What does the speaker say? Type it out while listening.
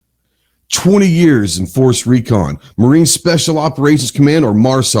20 years in Force Recon, Marine Special Operations Command, or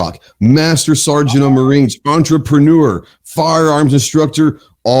MARSOC, Master Sergeant of Marines, entrepreneur, firearms instructor,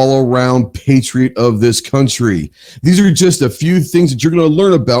 all-around patriot of this country. These are just a few things that you're going to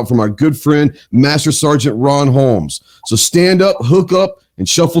learn about from our good friend, Master Sergeant Ron Holmes. So stand up, hook up, and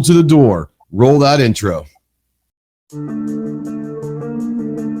shuffle to the door. Roll that intro. You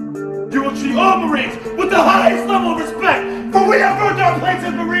will treat all Marines with the highest level of respect, for we have earned our place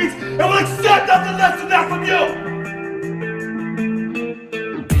as Marines and will accept nothing less than that from you.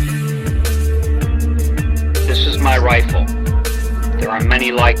 This is my rifle. There are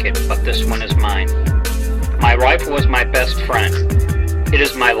many like it, but this one is mine. My rifle is my best friend. It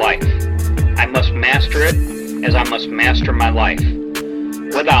is my life. I must master it as I must master my life.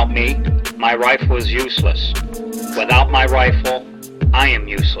 Without me, my rifle is useless. Without my rifle, I am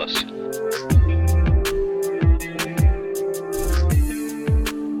useless.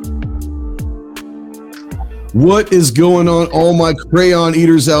 What is going on, all my crayon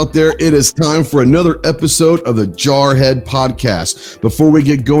eaters out there? It is time for another episode of the Jarhead Podcast. Before we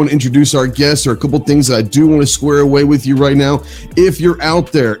get going, introduce our guests. There are a couple things that I do want to square away with you right now. If you're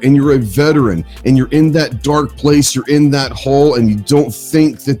out there and you're a veteran and you're in that dark place, you're in that hole, and you don't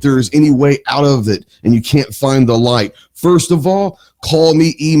think that there's any way out of it and you can't find the light, first of all, call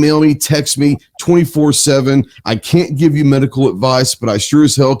me, email me, text me 24/7. I can't give you medical advice, but I sure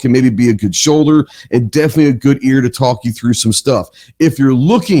as hell can maybe be a good shoulder and definitely a good ear to talk you through some stuff. If you're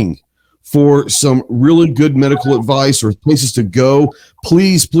looking for some really good medical advice or places to go,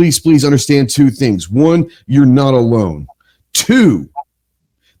 please, please, please understand two things. One, you're not alone. Two,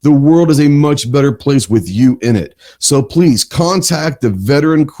 the world is a much better place with you in it. So please contact the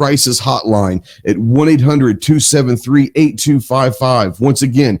Veteran Crisis Hotline at 1-800-273-8255. Once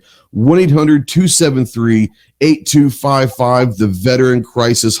again, 1-800-273-8255, the Veteran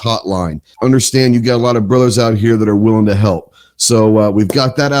Crisis Hotline. Understand you got a lot of brothers out here that are willing to help. So we've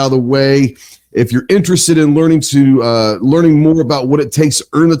got that out of the way. If you're interested in learning more about what it takes to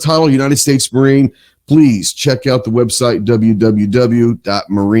earn the title United States Marine, please check out the website,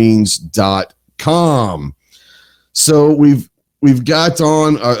 www.marines.com. So we've got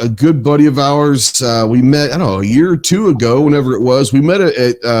on a good buddy of ours. We met, I don't know, a year or two ago, whenever it was. We met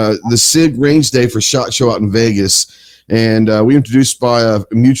at the SIG Range Day for SHOT Show out in Vegas. And we introduced by a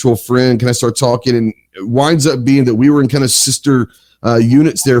mutual friend. Can I start talking? And it winds up being that we were in kind of sister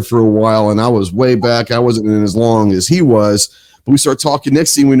units there for a while. And I was way back. I wasn't in as long as he was. But we start talking.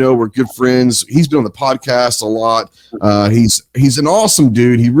 Next thing we know, we're good friends. He's been on the podcast a lot. He's an awesome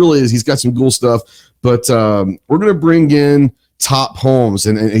dude. He really is. He's got some cool stuff. But we're going to bring in Top Holmes,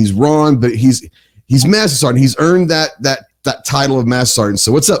 and he's Ron, but he's Master Sergeant. He's earned that title of Master Sergeant.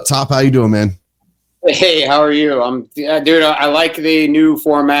 So what's up, Top? How you doing, man? Hey, how are you? Dude, I like the new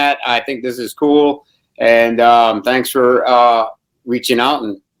format. I think this is cool. And thanks for reaching out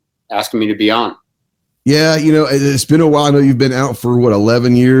and asking me to be on. Yeah, you know, it's been a while. I know you've been out for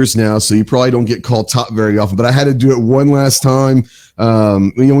 11 years now, so you probably don't get called Top very often. But I had to do it one last time.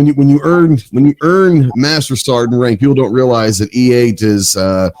 You know, when you earn Master Sergeant rank, people don't realize that E8 is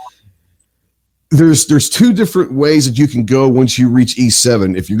there's two different ways that you can go once you reach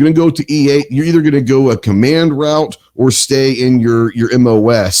E7. If you're going to go to E8, you're either going to go a command route or stay in your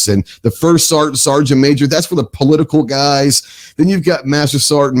MOS. And the first sergeant major, that's for the political guys. Then you've got Master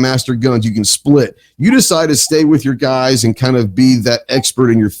Sergeant, Master Guns. You can split. You decide to stay with your guys and kind of be that expert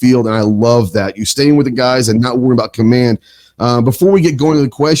in your field, and I love that. You staying with the guys and not worrying about command. Before we get going to the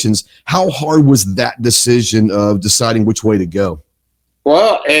questions, how hard was that decision of deciding which way to go?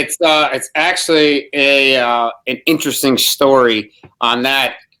 Well, it's actually an interesting story on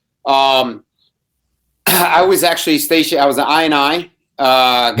that. I was actually stationed. I was an INI.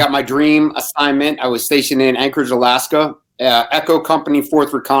 Got my dream assignment. I was stationed in Anchorage, Alaska, Echo Company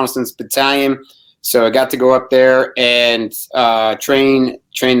 4th Reconnaissance Battalion. So I got to go up there and train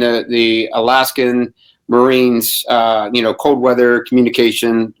the Alaskan Marines, cold weather,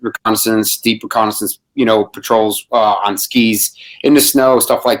 communication, reconnaissance, deep reconnaissance, patrols on skis, in the snow,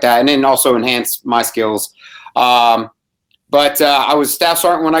 stuff like that. And then also enhance my skills. But I was staff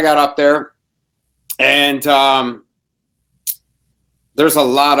sergeant when I got up there. And there's a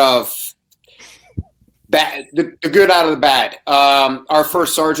lot of bad, the good out of the bad. Our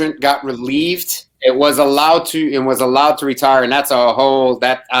first sergeant got relieved. It was allowed to retire, and that's a whole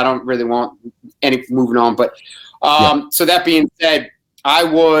that I don't really want any moving on. But so that being said, I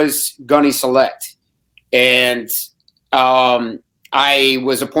was Gunny Select, and I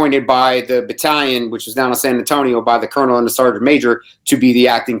was appointed by the battalion, which was down in San Antonio, by the colonel and the sergeant major to be the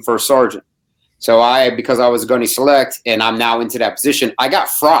acting first sergeant. So because I was Gunny Select and I'm now into that position, I got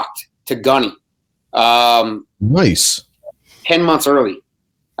frocked. to Gunny. Nice. 10 months early,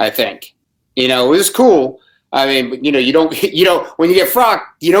 I think. You know, it was cool. I mean, but, you know, you don't, when you get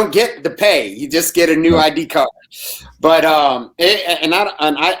frocked, you don't get the pay. You just get a new ID card. But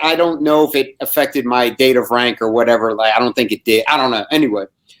I don't know if it affected my date of rank or whatever. Like, I don't think it did. I don't know. Anyway,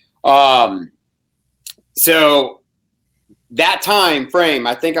 so that time frame,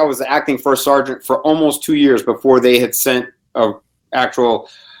 I think I was acting first sergeant for almost 2 years before they had sent a actual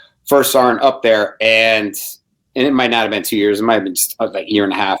first sergeant up there, and it might not have been 2 years. It might have been just like a year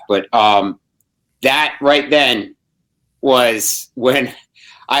and a half. But that right then was when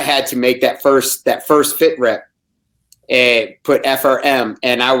I had to make that first fit rep and put FRM,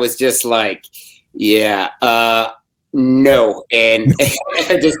 and I was just like, no, and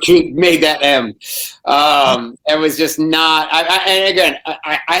I just made that M. It was just not. And again,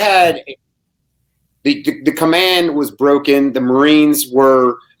 I had the command was broken. The Marines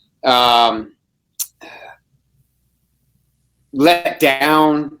were let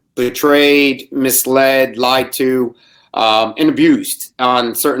down, betrayed, misled, lied to, and abused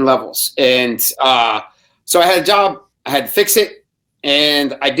on certain levels. And so I had a job. I had to fix it,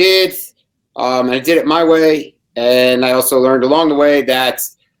 and I did. I did it my way, and I also learned along the way that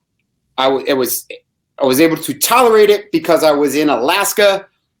I was able to tolerate it because I was in Alaska,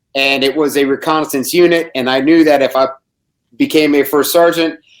 and it was a reconnaissance unit, and I knew that if I became a first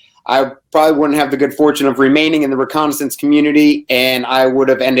sergeant, I probably wouldn't have the good fortune of remaining in the reconnaissance community, and I would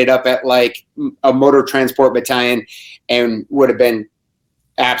have ended up at like a motor transport battalion and would have been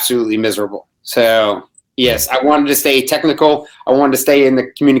absolutely miserable. So yes, I wanted to stay technical. I wanted to stay in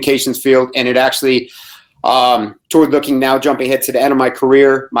the communications field, and it actually, toward looking now, jumping ahead to the end of my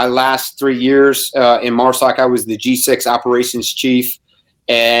career, my last 3 years in MARSOC, I was the G6 operations chief,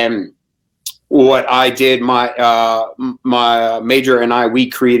 and what I did, my major and I, we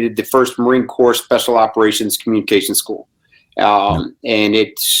created the first Marine Corps Special Operations Communication School. And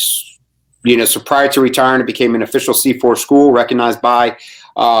it's, so prior to retiring, it became an official C4 school recognized by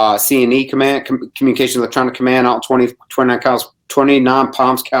CNE Command, Communication Electronic Command, out in 29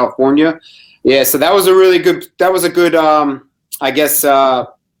 Palms, California. Yeah, so that was a really good, I guess,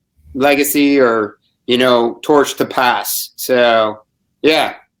 legacy or, torch to pass. So,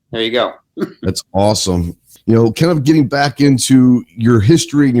 yeah, there you go. That's awesome. Kind of getting back into your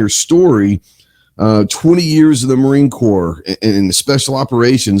history and your story, 20 years of the Marine Corps and the special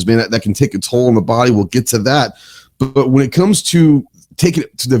operations, man, that can take a toll on the body. We'll get to that. But when it comes to taking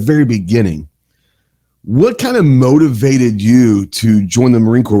it to the very beginning, what kind of motivated you to join the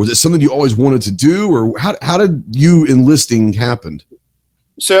Marine Corps? Was it something you always wanted to do, or how did you enlisting happen?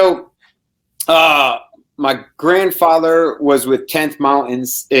 So, my grandfather was with 10th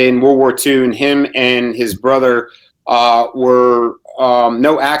Mountains in World War II, and him and his brother were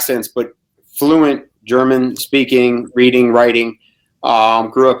no accents, but fluent German speaking, reading, writing.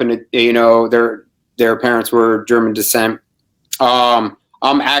 Grew up in their parents were German descent. I'm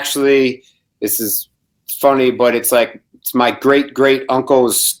actually, this is funny, but it's my great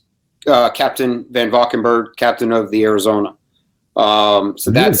uncle's Captain Van Valkenburg, captain of the Arizona. So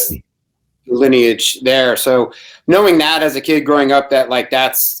that's lineage there. So knowing that as a kid growing up,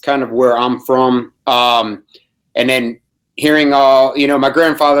 that's kind of where I'm from. And then hearing my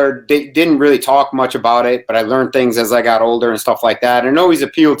grandfather didn't really talk much about it, but I learned things as I got older and stuff like that, and it always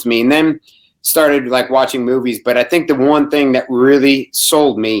appealed to me. And then started watching movies. But I think the one thing that really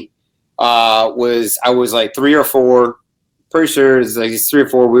sold me was I was 3 or 4, pretty sure it was 3 or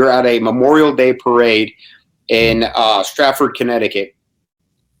 4. We were at a Memorial Day parade in Stratford, Connecticut.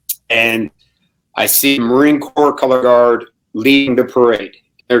 And I see Marine Corps Color Guard leading the parade.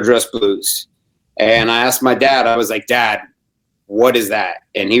 They're dressed blues. And I asked my dad, I was like, Dad, what is that?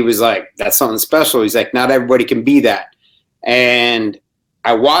 And he was like, that's something special. He's like, not everybody can be that. And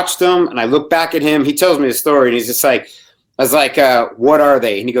I watched him and I look back at him. He tells me the story and he's just like, I was like, what are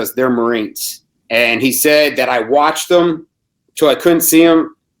they? And he goes, they're Marines. And he said that I watched them till I couldn't see them.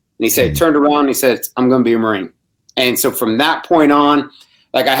 And he said, turned around and he said, I'm going to be a Marine. And so from that point on,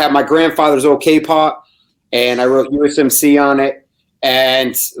 I had my grandfather's OK pot and I wrote USMC on it.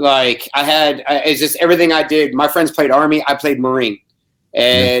 And it's just everything I did. My friends played Army. I played Marine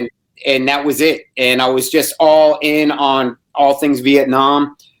and that was it. And I was just all in on all things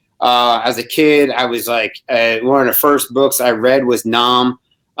Vietnam. As a kid, I was one of the first books I read was Nam.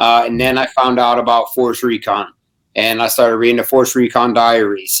 And then I found out about Force Recon and I started reading the Force Recon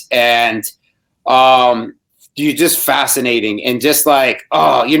diaries and, you're just fascinating and just and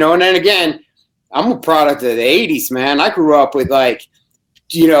then again, I'm a product of the 80s, man. I grew up with Chuck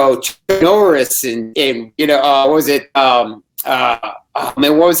Norris and oh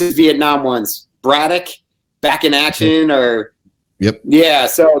man, what was his Vietnam ones? Braddock, Back in Action, or Yep. Yeah,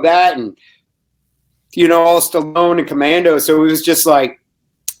 so that, and all Stallone and Commando. So it was just like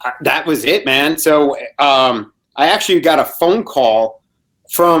that was it, man. So I actually got a phone call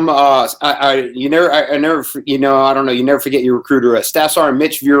from you never forget your recruiter, Staff Sergeant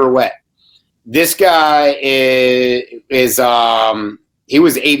Mitch Virouette. This guy is he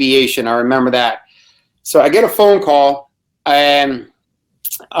was aviation. I remember that. So I get a phone call, and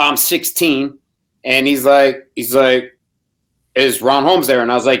I'm 16, and he's like, is Ron Holmes there? And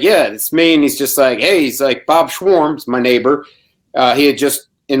I was like, yeah, it's me. And he's just like, hey, he's like, Bob Schwarms, my neighbor. He had just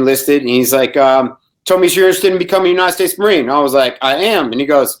enlisted, and he's like, told me you're interested in becoming a United States Marine. And I was like, I am. And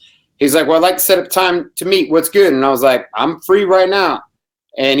he's like, well, I'd like to set up time to meet. What's good? And I was like, I'm free right now.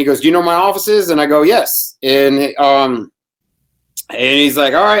 And he goes, do you know my offices? And I go, yes. And he's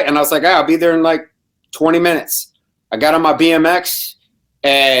like, all right. And I was like, I'll be there in like 20 minutes. I got on my BMX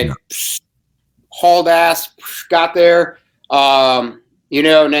and hauled ass, got there. And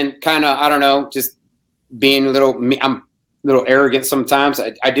then kind of, I don't know, just being I'm a little arrogant sometimes.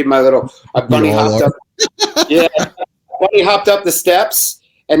 I did my bunny hopped up. Yeah. Bunny hopped up the steps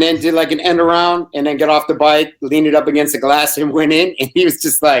and then did like an end around and then got off the bike, leaned it up against the glass and went in. And he was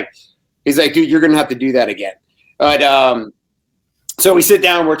just like, he's like, dude, you're going to have to do that again. But, so we sit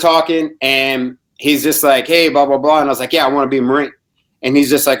down, we're talking, and he's just like, hey, blah, blah, blah. And I was like, yeah, I want to be a Marine. And he's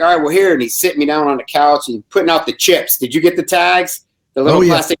just like, all right, well, here. And he's sitting me down on the couch and putting out the chips. Did you get the tags? The little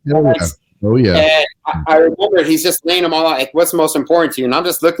plastic tags? Oh, yeah. And I remember he's just laying them all out. Like, what's most important to you? And I'm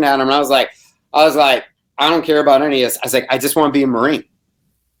just looking at him, and I was like, I don't care about any of this. I was like, I just want to be a Marine.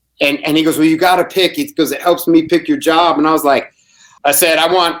 And he goes, well, you got to pick. He goes, it helps me pick your job. And I was like, I said,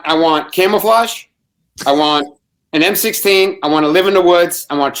 I want camouflage. I want an M16. I want to live in the woods.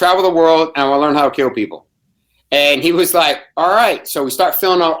 I want to travel the world. And I want to learn how to kill people. And he was like, all right. So we start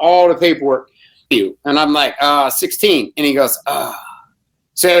filling out all the paperwork. And I'm like, 16. And he goes,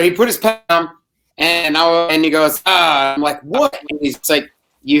 So he put his pen down, and he goes, I'm like, what? And he's like,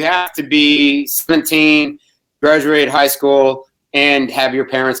 you have to be 17, graduate high school, and have your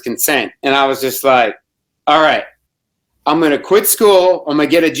parents' consent. And I was just like, all right, I'm going to quit school. I'm going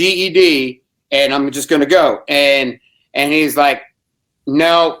to get a GED, and I'm just going to go. And he's like,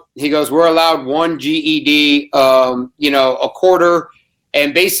 no. He goes, we're allowed one GED, a quarter.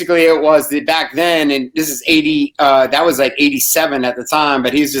 And basically it was back then, and this is 80, that was like 87 at the time.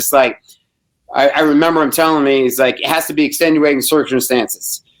 But he's just like, I remember him telling me, he's like, it has to be extenuating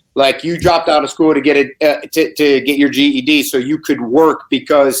circumstances. Like you dropped out of school to get it, to get your GED so you could work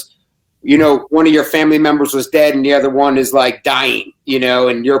because, one of your family members was dead and the other one is like dying,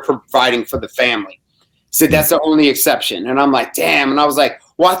 and you're providing for the family. So that's the only exception. And I'm like, damn. And I was like,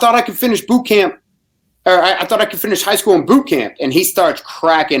 well, I thought I could finish boot camp. Or I thought I could finish high school in boot camp. And he starts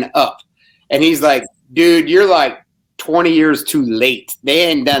cracking up. And he's like, dude, you're like 20 years too late. They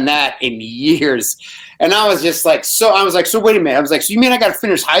ain't done that in years. And I was just like, so wait a minute. I was like, so you mean I got to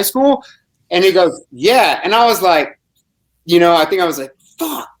finish high school? And he goes, yeah. And I was like, I think I was like,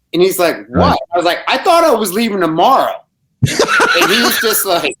 fuck. And he's like, what? I was like, I thought I was leaving tomorrow. And he was just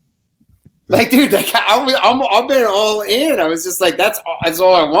like, dude, I've been all in. I was just like, that's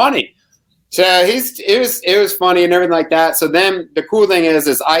all I wanted. So it was funny and everything like that. So then the cool thing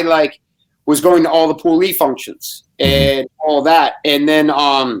is I was going to all the poolee functions and all that. And then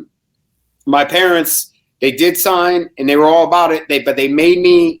my parents, they did sign and they were all about it. But they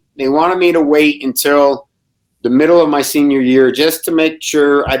wanted me to wait until the middle of my senior year just to make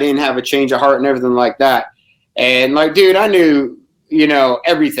sure I didn't have a change of heart and everything like that. And like, dude, I knew,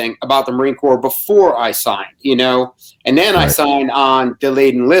 everything about the Marine Corps before I signed, and then I signed on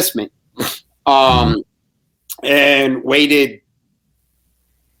delayed enlistment. And waited.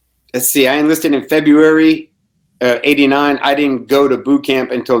 Let's see. I enlisted in February 89. I didn't go to boot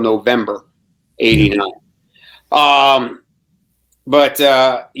camp until November 89. So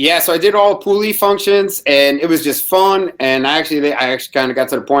I did all poolee functions, and it was just fun. And I actually kind of got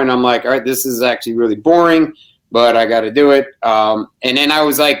to the point. I'm like, all right, this is actually really boring, but I got to do it. And then I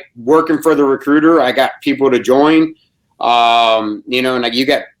was like working for the recruiter. I got people to join. And like you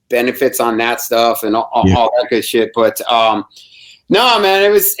got benefits on that stuff and all that good shit. But no, man,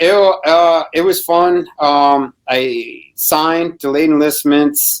 it was fun. I signed delayed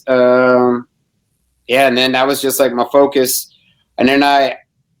enlistments. And then that was just like my focus. And then I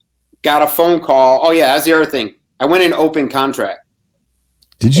got a phone call. Oh yeah, that's the other thing. I went in open contract.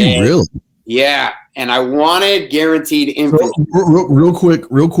 Did you really? Yeah. and I wanted guaranteed infantry. So, real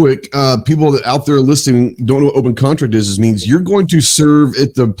quick, people that out there listening don't know what open contract is. It means you're going to serve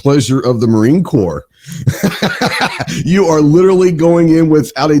at the pleasure of the Marine Corps. You are literally going in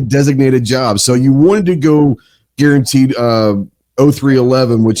without a designated job. So you wanted to go guaranteed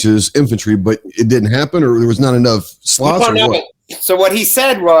 0311, which is infantry, but it didn't happen, or there was not enough slots. Or what? So what he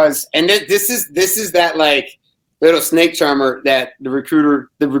said was, and this is that like little snake charmer that the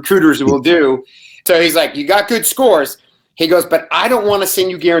recruiters will do. So he's like, you got good scores. He goes, but I don't want to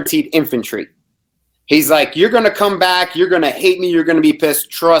send you guaranteed infantry. He's like, you're going to come back. You're going to hate me. You're going to be pissed.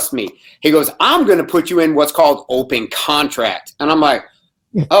 Trust me. He goes, I'm going to put you in what's called open contract. And I'm like,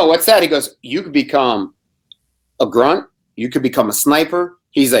 oh, what's that? He goes, you could become a grunt. You could become a sniper.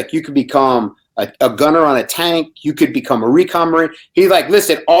 He's like, you could become a gunner on a tank. You could become a recon marine. He like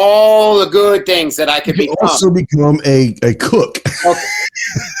listed all the good things that I could become. Also become a cook. Okay.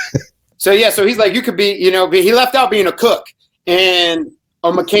 So he's like, you could be, but he left out being a cook and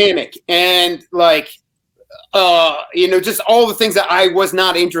a mechanic and like, just all the things that I was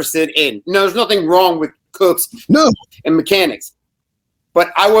not interested in. No, there's nothing wrong with cooks and mechanics,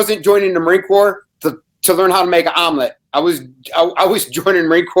 but I wasn't joining the Marine Corps to learn how to make an omelet. I was joining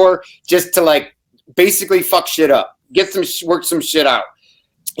Marine Corps just to like basically fuck shit up, work some shit out.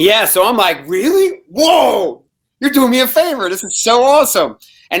 Yeah, so I'm like, really? Whoa, you're doing me a favor. This is so awesome.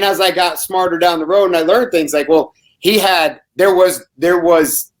 And as I got smarter down the road and I learned things like, well, there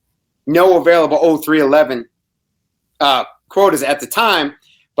was no available 0311 quotas at the time,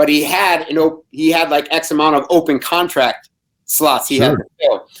 but he had like X amount of open contract slots he had to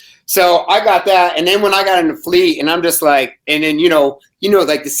fill. So I got that, and then when I got in the fleet, and I'm just like, and then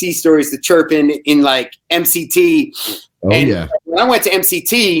like the sea stories, the chirping in like MCT. And when I went to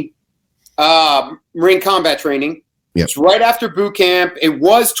MCT, Marine Combat Training, it's right after boot camp. It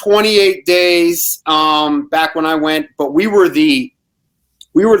was 28 days back when I went, but we were the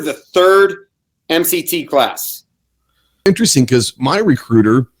third MCT class. Interesting, because my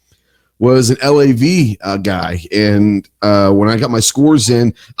recruiter was an LAV guy. And when I got my scores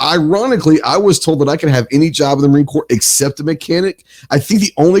in, ironically, I was told that I could have any job in the Marine Corps except a mechanic. I think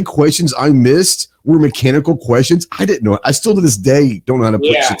the only questions I missed were mechanical questions. I didn't know it. I still to this day don't know how to put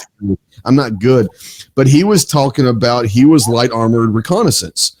shit together. I'm not good. But he was talking about, he was light armored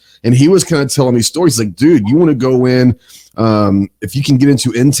reconnaissance. And he was kind of telling me stories like, dude, you want to go in, if you can get into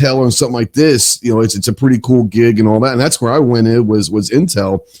intel or something like this, it's a pretty cool gig and all that. And that's where I went in was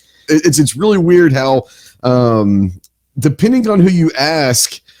intel. It's really weird how, depending on who you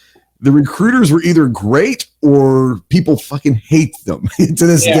ask, the recruiters were either great or people fucking hate them to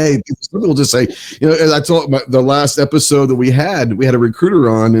this day. Some people just say, as I told the last episode that we had a recruiter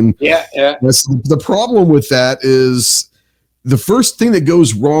on, and the problem with that is the first thing that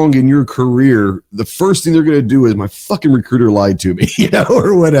goes wrong in your career, the first thing they're going to do is my fucking recruiter lied to me,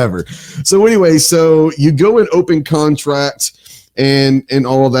 or whatever. So anyway, so you go in open contract and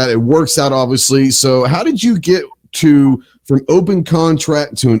all of that. It works out, obviously. So how did you get from open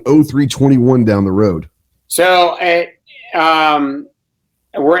contract to an 0321 down the road? So we're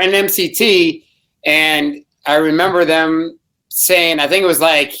in MCT, and I remember them saying, I think it was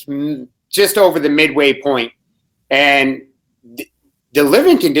like just over the midway point, and the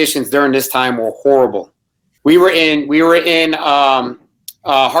living conditions during this time were horrible. We were in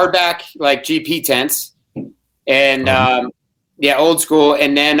hardback like GP tents, and old school.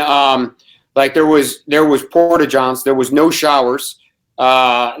 And then like there was porta-johns. There was no showers.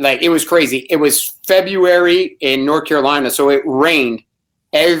 Like it was crazy. It was February in North Carolina, so it rained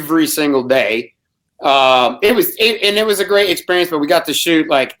every single day. It was a great experience, but we got to shoot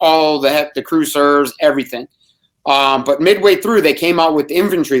like all the crew serves, everything. But midway through, they came out with the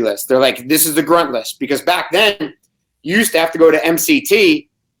infantry list. They're like, this is the grunt list, because back then you used to have to go to MCT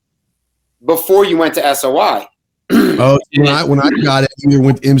before you went to SOI. Oh, when I got it, either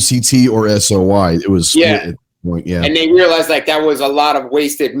went MCT or SOI. It was And they realized like that was a lot of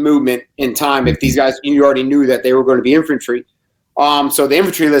wasted movement in time if these guys, you already knew that they were going to be infantry. So the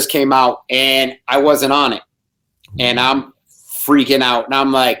infantry list came out and I wasn't on it, and I'm freaking out, and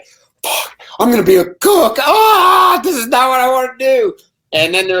I'm like, fuck, I'm going to be a cook. This is not what I want to do.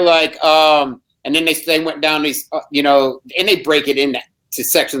 And then they're like, and then they went down these, and they break it into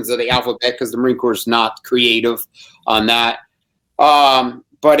sections of the alphabet because the Marine Corps is not creative on that.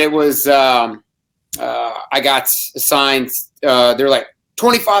 But it was, I got assigned, they're like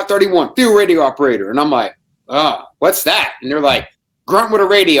 2531 field radio operator. And I'm like, what's that? And they're like, grunt with a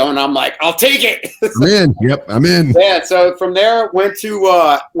radio. And I'm like, I'll take it. I'm in. Yep, I'm in. Yeah. So from there, went to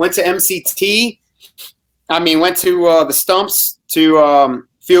MCT. Went to the stumps to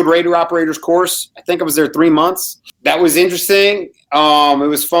field radio operators course. I think I was there 3 months. That was interesting. It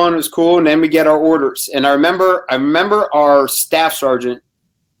was fun. It was cool. And then we get our orders. And I remember our Staff Sergeant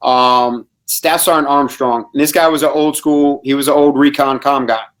Armstrong. And this guy was an old school. He was an old recon comm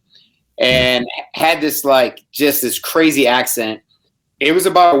guy, and had this just this crazy accent. It was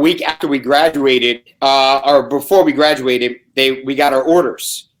about a week after we graduated, or before we graduated. We got our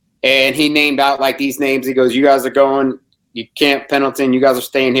orders, and he named out these names. He goes, "You guys are going. You Camp Pendleton. You guys are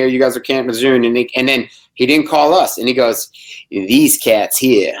staying here. You guys are Camp Missouri." And then he didn't call us, and he goes, "These cats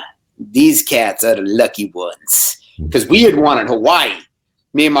here. These cats are the lucky ones," because we had wanted Hawaii.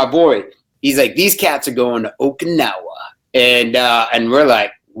 Me and my boy. He's like, "These cats are going to Okinawa," and we're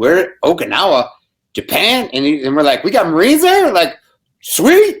like, "Where Okinawa, Japan?" And we're like, "We got Marines there." Like,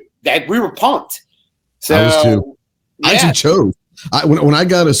 sweet. That we were pumped. So I was too. I actually chose. When I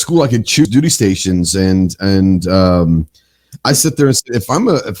got to school, I could choose duty stations, and I sit there and say, if I'm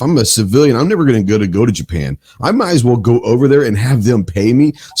a civilian, I'm never going to go to Japan. I might as well go over there and have them pay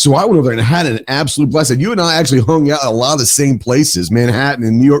me. So I went over there and had an absolute blast. And you and I actually hung out at a lot of the same places, Manhattan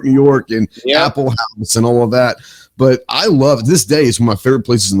and New York, and Apple House and all of that. But I love this day. It's one of my favorite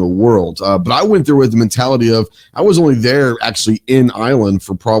places in the world. But I went there with the mentality of I was only there actually in Island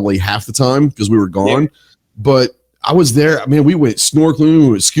for probably half the time because we were gone. Yeah. But I was there. I mean, we went snorkeling, we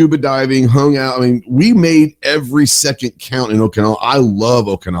went scuba diving, hung out. I mean, we made every second count in Okinawa. I love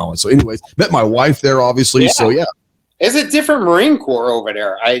Okinawa. So anyways, met my wife there, obviously. Yeah. So, yeah. It's a different Marine Corps over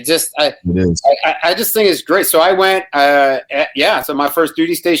there. I just think it's great. So I went, so my first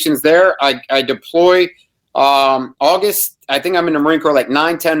duty station's there. I deploy August. I think I'm in the Marine Corps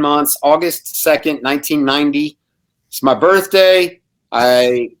 9-10 months. August 2nd, 1990. It's my birthday.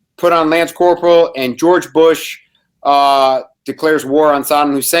 I put on Lance Corporal, and George Bush declares war on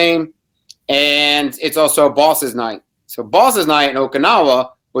Saddam Hussein, and it's also Boss's Night. So Boss's Night in Okinawa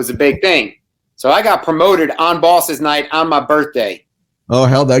was a big thing. So I got promoted on Boss's Night on my birthday. Oh,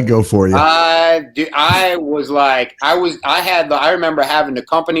 how'd that go for you? I remember having the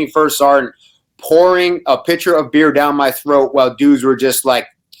company first sergeant pouring a pitcher of beer down my throat while dudes were just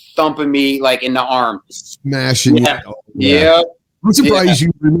thumping me in the arm, smashing. Yeah. I'm surprised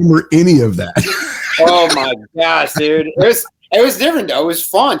you remember any of that. Oh my gosh, dude! It was different though. It was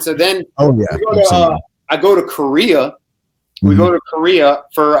fun. So then, I go to Korea. We go to Korea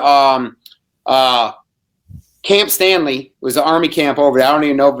for Camp Stanley. It was an army camp over there. I don't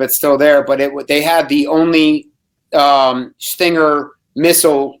even know if it's still there, but they had the only Stinger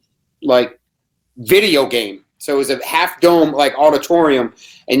missile video game. So it was a half dome auditorium,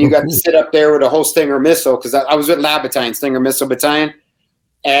 and you got to sit up there with a whole Stinger missile because I was with Lab Battalion, Stinger Missile Battalion,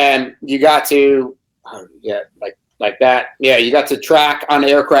 and you got to like that. Yeah, you got to track on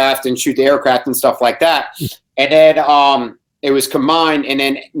aircraft and shoot the aircraft and stuff like that. And then it was combined, and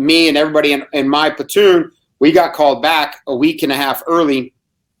then me and everybody in my platoon, we got called back a week and a half early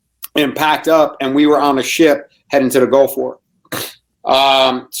and packed up, and we were on a ship heading to the Gulf War.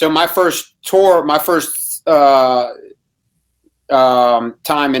 So my first tour,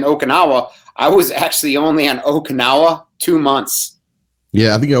 time in Okinawa, I was actually only on Okinawa 2 months.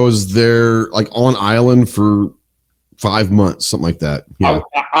 Yeah, I think I was there on island for 5 months, something like that. Yeah.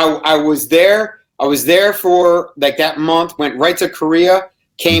 I was there. I was there for that month, went right to Korea,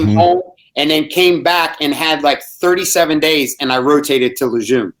 came home, and then came back and had 37 days, and I rotated to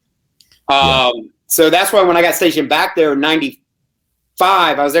Lejeune. So that's why when I got stationed back there in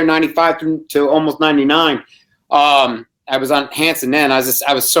 95, I was there 95 to almost 99. I was on Hanson then. I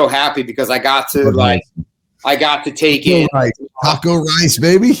was so happy because I got to take in taco rice,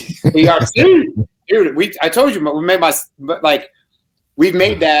 baby. Dude, I told you we made we've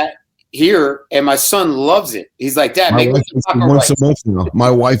made that here, and my son loves it. He's like, Dad, make it once a month now. My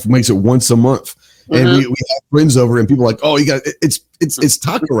wife makes it once a month, and we have friends over, and people are like, oh, you got it's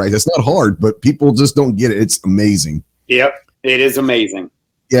taco rice. It's not hard, but people just don't get it. It's amazing. Yep, it is amazing.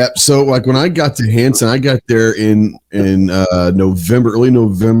 Yeah, so when I got to Hanson, I got there in early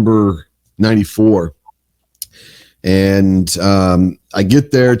November 94. And I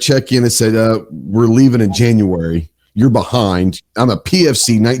get there, check in, and said, we're leaving in January. You're behind. I'm a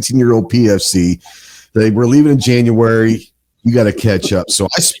PFC, 19-year-old PFC. They were leaving in January. You got to catch up. So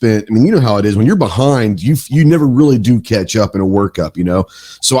you know how it is. When you're behind, you never really do catch up in a workup,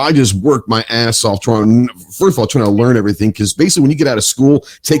 So I just worked my ass off trying to learn everything, because basically when you get out of school,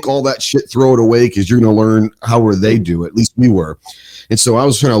 take all that shit, throw it away, because you're going to learn how they do it. At least we were. And so I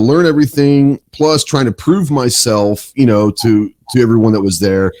was trying to learn everything, plus trying to prove myself, to everyone that was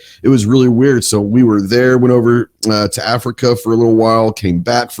there. It was really weird. So we were there, went over to Africa for a little while, came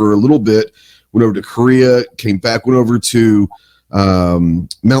back for a little bit, went over to Korea, came back, went over to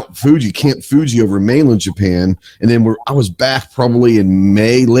Mount Fuji, Camp Fuji over in mainland Japan. And then I was back probably in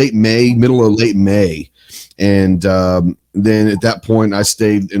middle of late May. And then at that point, I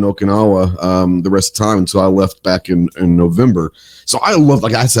stayed in Okinawa the rest of the time until I left back in November. So I love,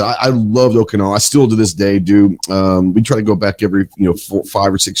 like I said, I loved Okinawa. I still to this day do. We try to go back every 5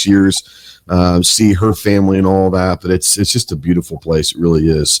 or 6 years, see her family and all that. But it's just a beautiful place. It really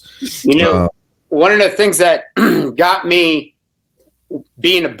is. One of the things that got me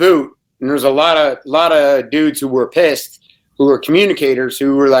being a boot, and there's a lot of dudes who were pissed, who were communicators,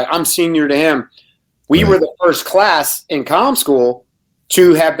 who were like, I'm senior to him. We were the first class in comm school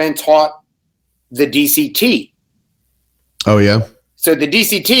to have been taught the DCT. Oh, yeah. So the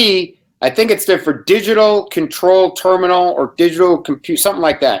DCT, I think it stood for Digital Control Terminal or Digital Compute, something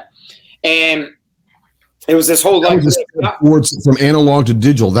like that. And it was this whole from analog to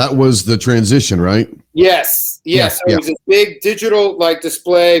digital. That was the transition, right? Yes. So it was a big digital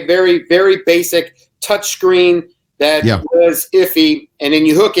display, very, very basic touch screen. That was iffy, and then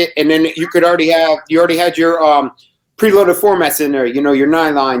you hook it, and then you already had your preloaded formats in there. Your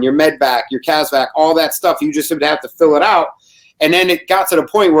 9-line, your medvac, your CASVAC, all that stuff. You just would have to fill it out, and then it got to the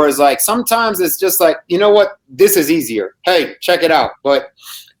point where it's like sometimes it's just like, you know what, this is easier. Hey, check it out. But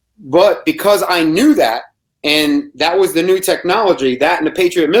because I knew that, and that was the new technology, that and the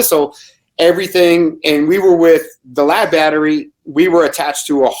Patriot missile, everything, and we were with the lab battery. We were attached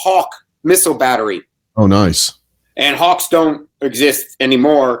to a Hawk missile battery. Oh, nice. And Hawks don't exist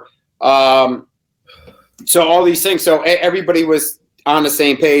anymore. So all these things. So everybody was on the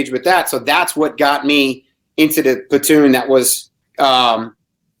same page with that. So that's what got me into the platoon that was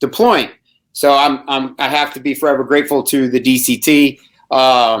deploying. So I have to be forever grateful to the DCT.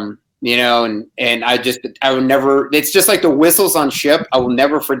 And I would never. It's just like the whistles on ship. I will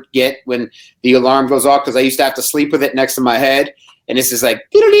never forget when the alarm goes off, because I used to have to sleep with it next to my head. And it's just like,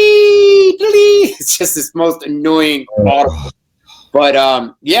 it's just this most annoying audible. But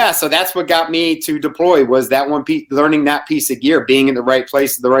so that's what got me to deploy, was that one piece, learning that piece of gear, being in the right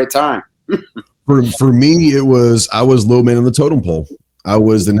place at the right time. For me, I was low man on the totem pole. I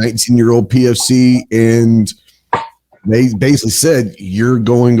was the 19-year-old PFC, and they basically said, you're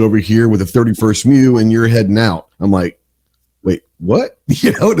going over here with a 31st MEU and you're heading out. I'm like, wait, what?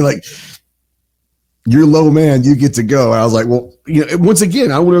 Like, you're low man, you get to go. And I was like, well, once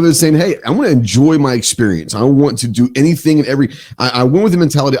again, I went over there saying, hey, I want to enjoy my experience. I want to do anything and I went with the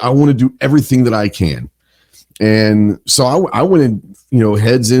mentality, I want to do everything that I can. And so I went in,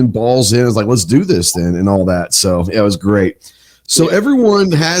 heads in, balls in. I was like, let's do this then, and all that. So it was great. So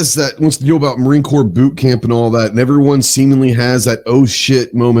everyone has that, wants to know about Marine Corps boot camp and all that. And everyone seemingly has that, oh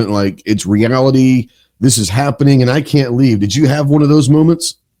shit moment. Like, it's reality. This is happening and I can't leave. Did you have one of those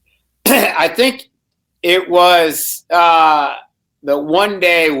moments? I think it was the one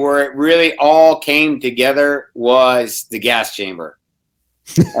day where it really all came together was the gas chamber.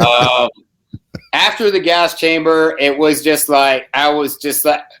 After the gas chamber, it was just like,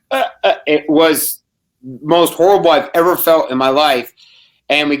 it was most horrible I've ever felt in my life.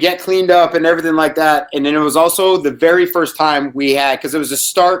 And we get cleaned up and everything like that. And then it was also the very first time we had, because it was the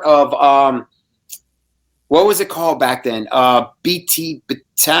start of, what was it called back then? BT,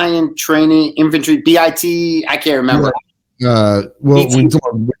 Battalion Training Infantry, BIT. I can't remember. When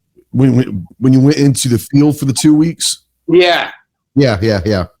you went into the field for the 2 weeks. Yeah. Yeah.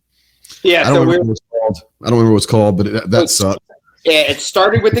 Yeah. I don't remember what it's called, but that sucked. Yeah, it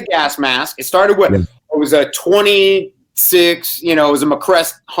started with the gas mask. It started with it was a 26. It was a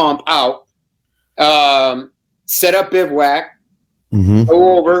McCrest hump out. Set up bivouac. Mm-hmm.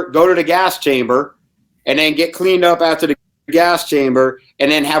 Go to the gas chamber. And then get cleaned up after the gas chamber,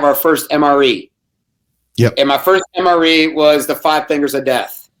 and then have our first MRE. Yep. And my first MRE was the 5 Fingers of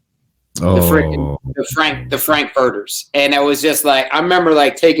Death. Oh. The Frankfurters. And it was just like, I remember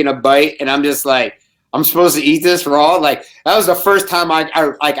like taking a bite, and I'm just like, I'm supposed to eat this raw? Like, that was the first time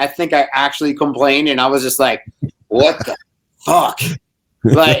I think I actually complained, and I was just like, what the fuck?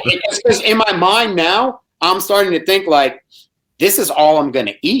 Like, it's just in my mind now, I'm starting to think like, this is all I'm going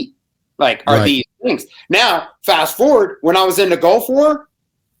to eat. Like, are these things. Now, fast forward, when I was in the Gulf War,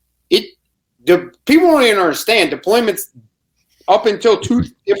 the people don't even understand deployments up until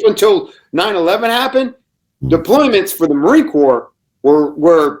 9/11 happened. Deployments for the Marine Corps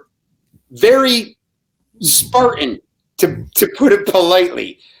were very Spartan, to put it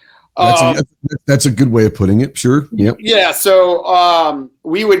politely. That's a good way of putting it. Sure. Yep. Yeah. So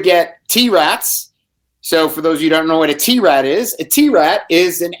we would get TRATs. So for those of you who don't know what a TRAT is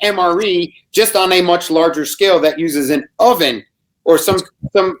an MRE just on a much larger scale that uses an oven or some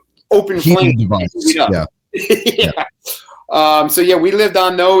open flame device. Yeah. Yeah. So yeah, we lived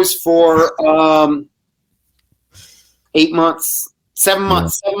on those for 8 months. 7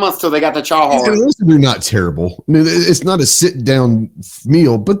 months, 7 months till they got the chow hall. They're not terrible. I mean, it's not a sit down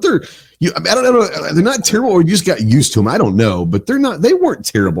meal, but I don't know. They're not terrible, or you just got used to them. I don't know, but they weren't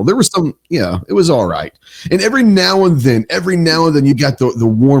terrible. There was some, it was all right. And every now and then you got the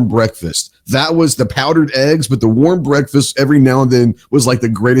warm breakfast. That was the powdered eggs, but the warm breakfast every now and then was like the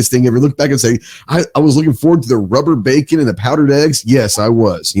greatest thing ever. Look back and say, I was looking forward to the rubber bacon and the powdered eggs. Yes, I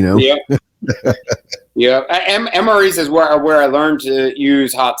was, Yeah. Yeah, MRE's is where I learned to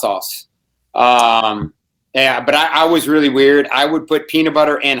use hot sauce. But I was really weird. I would put peanut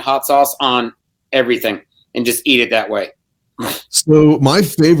butter and hot sauce on everything and just eat it that way. So my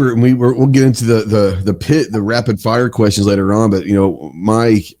favorite, and we'll get into the rapid fire questions later on, but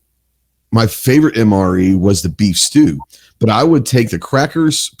my favorite MRE was the beef stew. But I would take the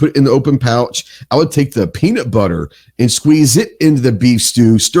crackers, put it in the open pouch. I would take the peanut butter and squeeze it into the beef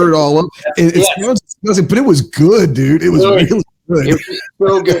stew, stir it all up. And it sounds disgusting, but it was good, dude. It was really good. It was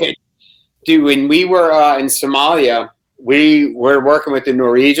so good. Dude, when we were in Somalia, we were working with the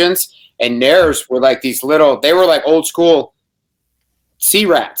Norwegians, and theirs were like these they were like old school sea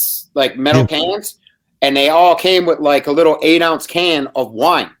rats, like metal cans, and they all came with like a little 8-ounce can of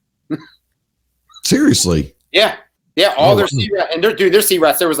wine. Seriously? Yeah. Yeah, their sea rats, and their sea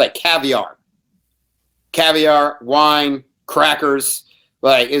rats, there was like caviar, wine, crackers,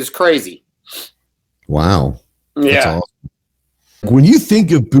 like it was crazy. Wow. Yeah. Awesome. When you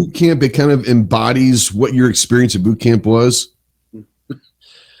think of boot camp, it kind of embodies what your experience at boot camp was.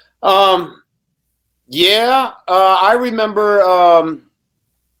 I remember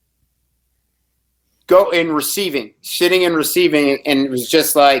sitting and receiving, and it was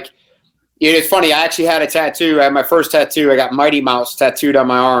just like. It's funny. I actually had a tattoo. I had my first tattoo. I got Mighty Mouse tattooed on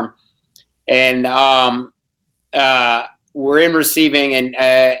my arm, and we're in receiving. And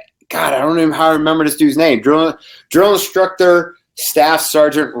God, I don't even how I remember this dude's name. Drill instructor, Staff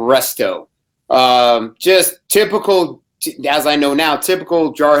Sergeant Resto. Just typical, as I know now,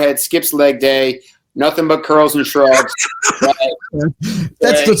 typical jarhead. Skips leg day. Nothing but curls and shrugs.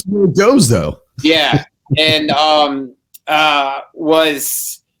 That's just where it goes, though. Yeah, and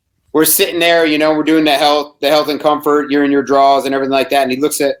we're sitting there, we're doing the health and comfort. You're in your draws and everything like that. And he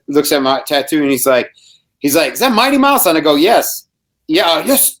looks at my tattoo and he's like, is that Mighty Mouse? And I go, yes. Yeah.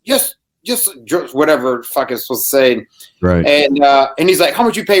 Yes. Whatever the fuck is supposed to say. Right. And he's like, how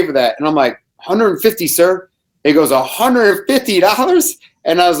much you pay for that? And I'm like, $150, sir. He goes, $150?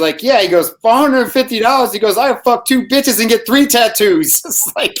 And I was like, yeah. He goes, $450. He goes, I fuck 2 bitches and get 3 tattoos.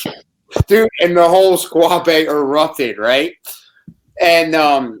 It's like, dude. And the whole squad bay erupted. Right. And,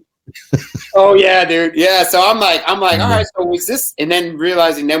 oh yeah, dude. Yeah. So I'm like, all right, so was this? And then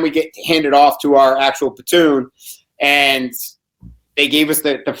realizing, then we get handed off to our actual platoon, and they gave us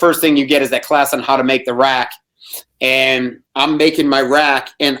the first thing you get is that class on how to make the rack. And I'm making my rack,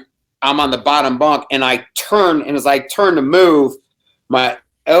 and I'm on the bottom bunk, and I turn, and as I turn to move, my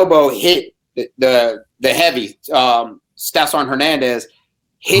elbow hit the heavy, Staff Sergeant Hernandez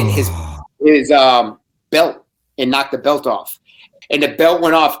hit his belt and knocked the belt off. And the belt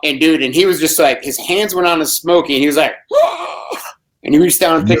went off, and dude, and he was just like, his hands went on his smoky, and he was like, whoa! And he reached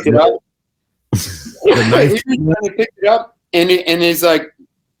down and picked it up. He reached down and picked it up, and he's like,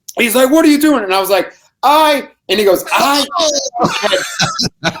 what are you doing? And I was like, and he goes, I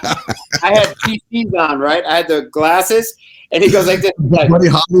had PCs on, right? I had the glasses, and he goes like this, like,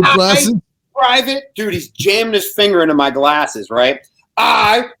 glasses? Private, dude, he's jamming his finger into my glasses, right?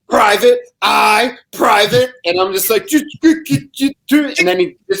 I private, and I'm just like, and then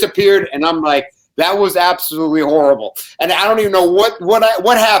he disappeared, and I'm like, that was absolutely horrible, and I don't even know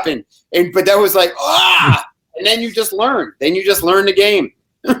what happened, but that was like, and then you just learn the game.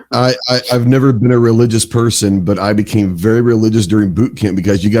 I've never been a religious person, but I became very religious during boot camp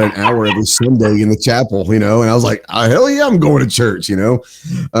because you got an hour every Sunday in the chapel, and I was like, hell yeah, I'm going to church,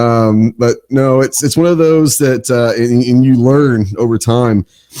 but no, it's one of those that, and you learn over time.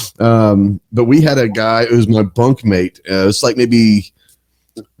 But we had a guy, it was my bunkmate. It's like maybe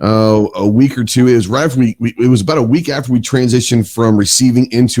a week or two. It was right after it was about a week after we transitioned from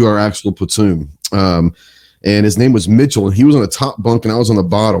receiving into our actual platoon. And his name was Mitchell, and he was on the top bunk, and I was on the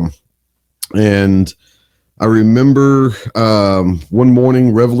bottom. And I remember one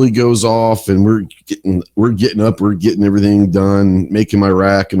morning, Reveille goes off, and we're getting up, we're getting everything done, making my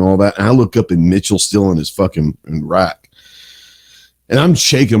rack and all that. And I look up, and Mitchell's still in his fucking rack. And I'm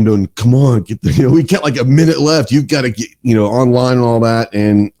shaking him, doing, come on, get the, we got like a minute left. You've got to get, online and all that.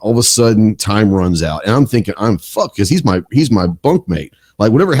 And all of a sudden, time runs out, and I'm thinking, I'm fucked because he's my bunkmate.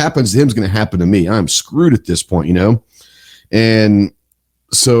 Like whatever happens to him is going to happen to me. I'm screwed at this point, And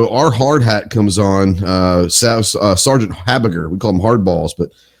so our hard hat comes on, Sergeant Habiger. We call him hardballs,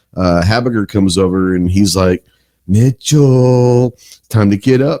 but Habiger comes over and he's like, Mitchell, time to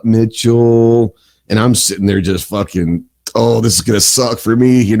get up, Mitchell. And I'm sitting there just fucking, oh, this is going to suck for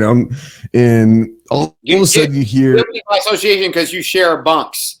me, you know? And all of a sudden you hear. By association, because you share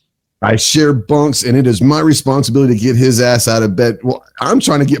bunks. I share bunks, and it is my responsibility to get his ass out of bed. Well, I'm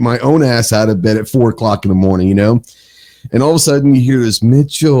trying to get my own ass out of bed at 4:00 in the morning, you know? And all of a sudden you hear this,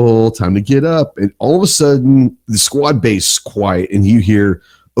 Mitchell, time to get up. And all of a sudden the squad base is quiet, and you hear,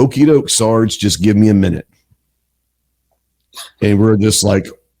 okie doke, Sarge, just give me a minute. And we're just like,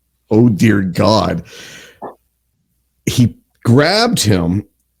 oh, dear God. He grabbed him.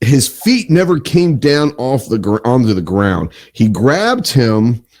 His feet never came down onto the ground. He grabbed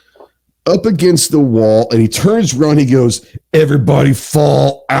him up against the wall, and he turns around. He goes, everybody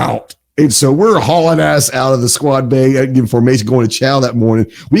fall out. And so we're hauling ass out of the squad bay in formation going to chow that morning.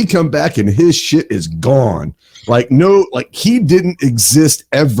 We come back and his shit is gone. Like he didn't exist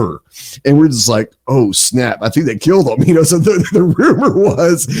ever. And we're just like, oh snap, I think they killed him. You know, so the rumor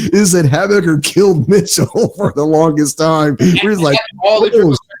is that Habiger killed Mitchell for the longest time. We're like, all the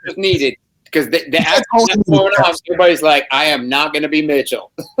troopers needed. Because everybody's like, I am not going to be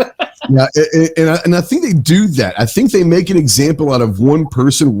Mitchell. Yeah, and I think they do that. I think they make an example out of one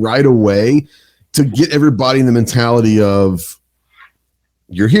person right away to get everybody in the mentality of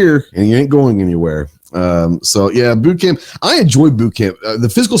you're here and you ain't going anywhere. So yeah, boot camp. I enjoyed boot camp. The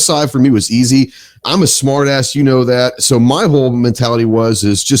physical side for me was easy. I'm a smart ass, you know that. So my whole mentality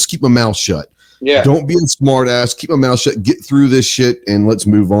is just keep my mouth shut. Yeah. Don't be a smart ass. Keep my mouth shut. Get through this shit and let's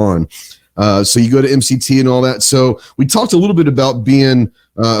move on. So you go to MCT and all that. So we talked a little bit about being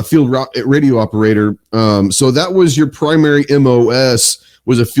a field radio operator. So that was your primary MOS,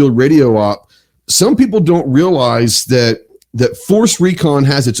 was a field radio op. Some people don't realize that Force Recon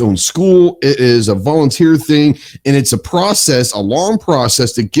has its own school. It is a volunteer thing, and it's a long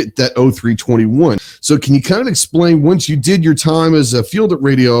process to get that 0321. So can you kind of explain, once you did your time as a field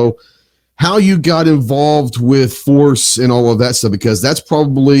radio, how you got involved with Force and all of that stuff? Because that's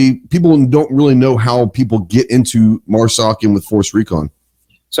probably, people don't really know how people get into MARSOC and with Force Recon.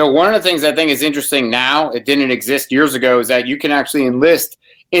 So one of the things I think is interesting now, it didn't exist years ago, is that you can actually enlist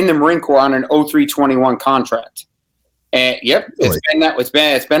in the Marine Corps on an 0321 contract. And yep, Really? It's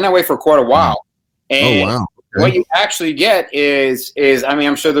been that way for quite a while. And Oh, wow. Okay. what you actually get is I mean,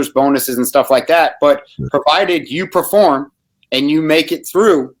 I'm sure there's bonuses and stuff like that, but provided you perform and you make it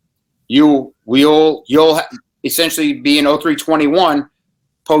through, you'll essentially be in 0321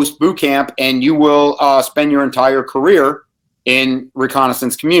 post boot camp, and you will spend your entire career in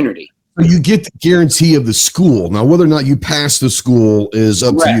reconnaissance community. You get the guarantee of the school. Now, whether or not you pass the school is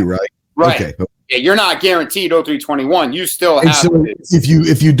up to you, right? Right. Okay. Yeah, you're not guaranteed 0321. You still And have. so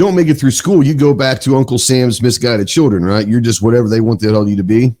if you don't make it through school, you go back to Uncle Sam's Misguided Children, right? You're just whatever they want the hell you to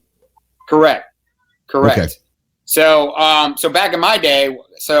be. Correct. Okay. So back in my day,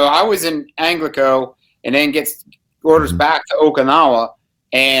 so I was in Anglico and then gets orders back to Okinawa,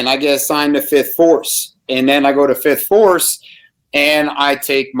 and I get assigned to 5th Force. And then I go to 5th Force and I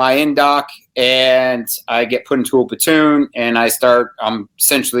take my NDOC and I get put into a platoon, and I'm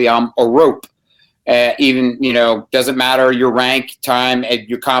a rope. Even, doesn't matter your rank, time,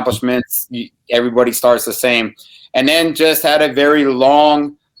 your accomplishments, everybody starts the same. And then just had a very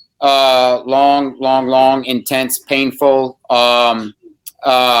long, intense, painful road.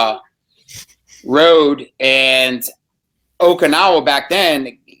 And Okinawa back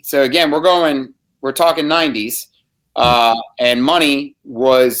then, so again, we're talking 90s, and money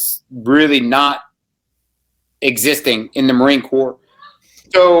was really not existing in the Marine Corps.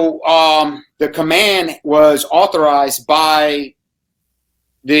 So the command was authorized by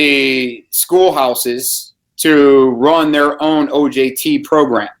the schoolhouses to run their own OJT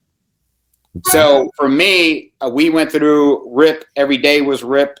program. So for me, we went through RIP. Every day was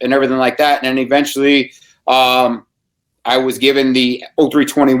RIP and everything like that. And then eventually I was given the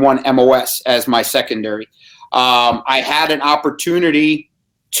 0321 MOS as my secondary. I had an opportunity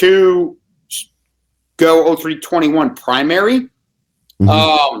to go 0321 primary.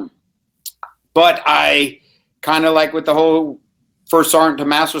 But I kind of like with the whole first sergeant to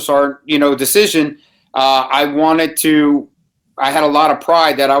master sergeant, decision, I had a lot of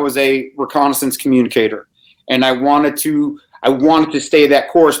pride that I was a reconnaissance communicator, and I wanted to stay that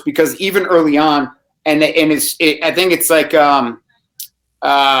course, because even early on, I think it's like, I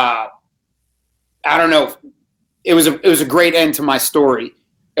don't know. It was a great end to my story,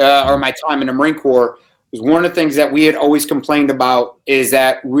 or my time in the Marine Corps. Was one of the things that we had always complained about, is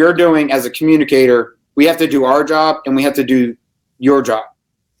that we're doing, as a communicator, We have to do our job, and we have to do your job,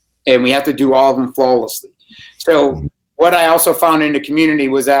 and we have to do all of them flawlessly. So what I also found in the community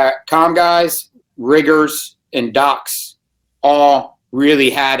was that comm guys, riggers, and docs all really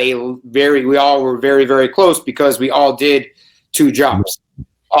had we all were very, very close because we all did 2 jobs.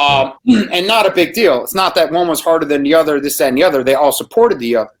 And not a big deal. It's not that one was harder than the other, this, that, and the other. They all supported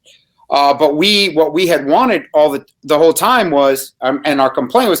the other. But what we had wanted the whole time was, and our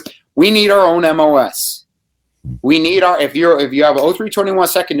complaint was, we need our own MOS. We need if you have an 0321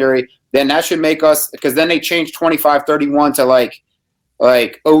 secondary, then that should make us, because then they changed 2531 to like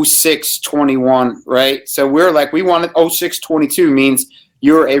 0621, right? So we're like, we wanted 0622 means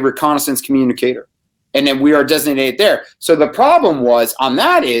you're a reconnaissance communicator. And then we are designated there. So the problem was on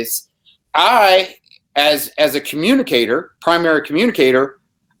that is I, as a communicator, primary communicator,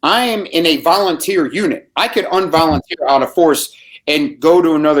 I am in a volunteer unit. I could unvolunteer out of force and go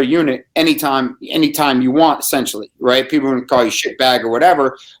to another unit anytime you want, essentially, right? People can call you shitbag or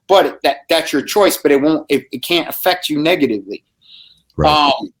whatever, but that's your choice, but it can't affect you negatively.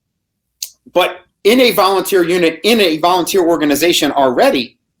 Right. But in a volunteer unit, in a volunteer organization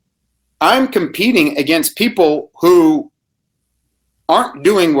already, I'm competing against people who aren't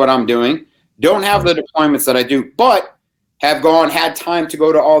doing what I'm doing, don't have the deployments that I do, but have had time to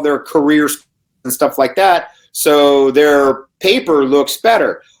go to all their careers and stuff like that. So their paper looks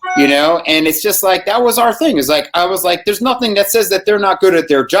better, and it's just like, that was our thing. It's like, I was like, there's nothing that says that they're not good at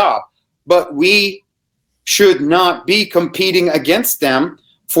their job, but we should not be competing against them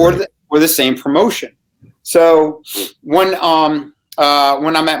for the same promotion. So when I'm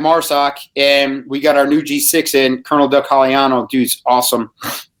at MARSOC and we got our new G6 in, Colonel Doug Caliano, dude's awesome.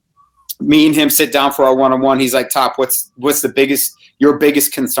 Me and him sit down for our one-on-one. He's like, Top, what's your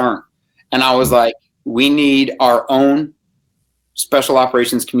biggest concern? And I was like, we need our own Special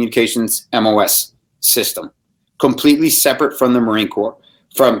Operations Communications MOS system, completely separate from the Marine Corps,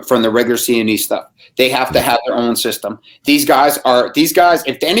 from the regular C&E stuff. They have to have their own system. These guys,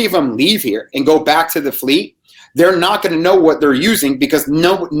 if any of them leave here and go back to the fleet, they're not going to know what they're using because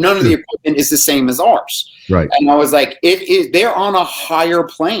none of the equipment is the same as ours. Right. And I was like, they're on a higher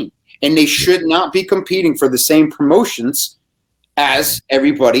plane, and they should not be competing for the same promotions as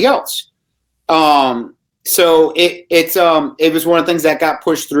everybody else. So it was one of the things that got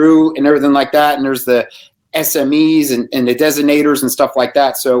pushed through and everything like that. And there's the SMEs and the designators and stuff like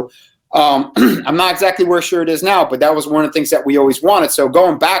that. So I'm not exactly sure it is now, but that was one of the things that we always wanted. So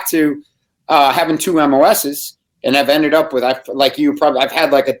going back to having 2 MOSs, and I've ended up with, I've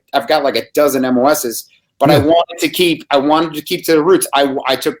got like a dozen MOSs, but I wanted to keep to the roots.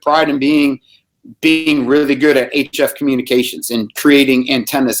 I took pride in being really good at HF communications and creating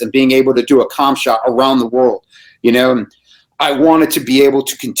antennas and being able to do a comm shot around the world. I wanted to be able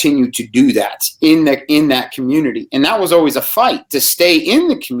to continue to do that in that community. And that was always a fight to stay in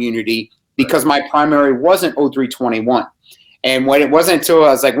the community because my primary wasn't 0321. And when it wasn't until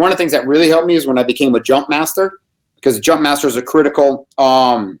I was like, one of the things that really helped me is when I became a jump master, because a jump master is a critical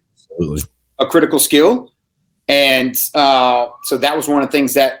skill. And so that was one of the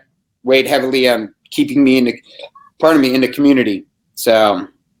things that weighed heavily on keeping me in the community. So,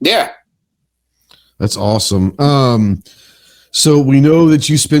 yeah. That's awesome. So we know that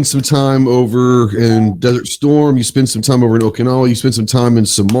you spent some time over in Desert Storm. You spent some time over in Okinawa. You spent some time in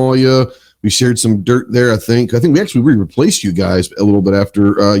Somalia. We shared some dirt there, I think. We actually replaced you guys a little bit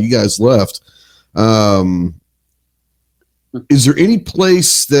after you guys left. Is there any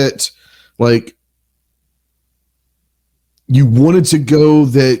place that, like, you wanted to go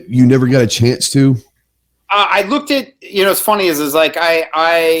that you never got a chance to? I looked at, it's funny is like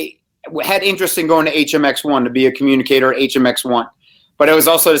I had interest in going to HMX1 to be a communicator at HMX1, but it was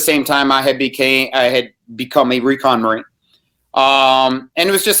also at the same time I had become a recon Marine. And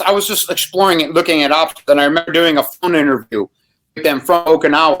it was just, I was just exploring it, looking at options. And I remember doing a phone interview with them from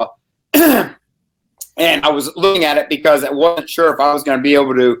Okinawa. And I was looking at it because I wasn't sure if I was going to be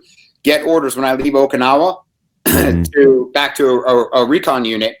able to get orders when I leave Okinawa back to a recon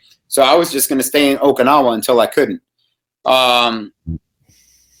unit. So I was just going to stay in Okinawa until I couldn't.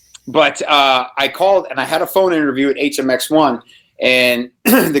 But I called and I had a phone interview at HMX1, and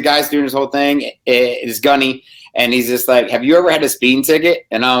the guy's doing his whole thing. It is Gunny. And he's just like, have you ever had a speeding ticket?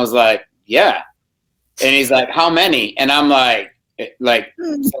 And I was like, yeah. And he's like, how many? And I'm like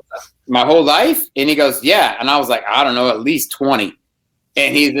my whole life? And he goes, yeah. And I was like, I don't know, at least 20.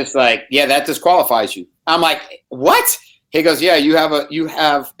 And he's just like, yeah, that disqualifies you. I'm like, what? He goes, yeah, you have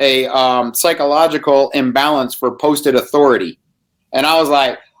a psychological imbalance for posted authority. And I was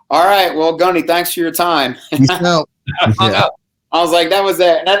like, all right, well, Gunny, thanks for your time. I I was like, that was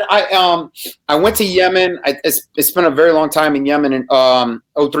it. And I went to Yemen. I spent a very long time in Yemen in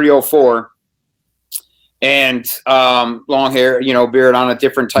 03, 04. And long hair, beard, on a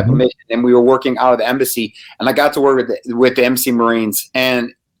different type of mission. And we were working out of the embassy. And I got to work with the MC Marines.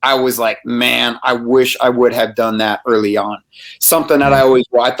 And I was like, man, I wish I would have done that early on. Something that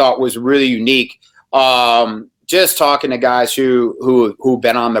I thought was really unique. Just talking to guys who've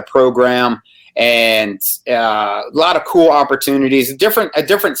been on the program, and a lot of cool opportunities, a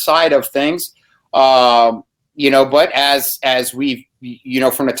different side of things. But as we've,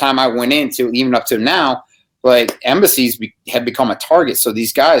 from the time I went into even up to now, like embassies have become a target. So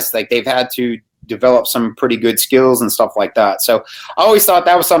these guys, like, they've had to develop some pretty good skills and stuff like that. So I always thought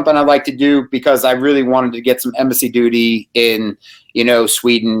that was something I'd like to do, because I really wanted to get some embassy duty in,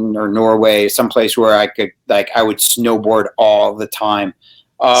 Sweden or Norway, someplace where I would snowboard all the time.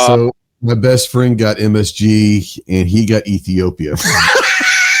 So my best friend got MSG and he got Ethiopia.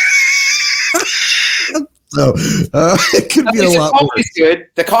 So it could be a lot worse. Good.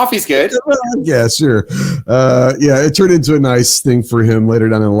 The coffee's good. Yeah, sure. It turned into a nice thing for him later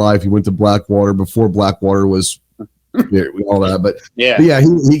down in life. He went to Blackwater before Blackwater was all that. But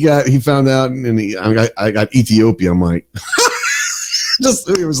he found out, and I got Ethiopia. I'm like,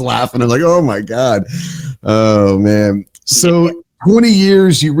 he was laughing. I'm like, oh my God. Oh man. So 20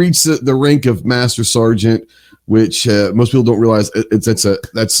 years, you reached the rank of Master Sergeant, which most people don't realize that's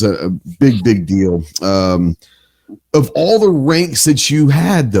a big deal. Of all the ranks that you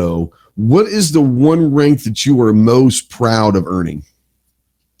had, though, what is the one rank that you are most proud of earning?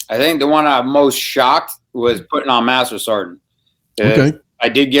 I think the one I'm most shocked was putting on Master Sergeant. Okay.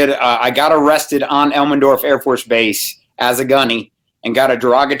 I got arrested on Elmendorf Air Force Base as a gunny and got a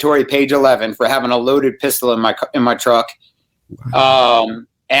derogatory page 11 for having a loaded pistol in my truck. Wow.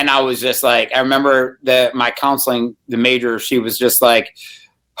 And I was just like, I remember my counseling, the major, she was just like,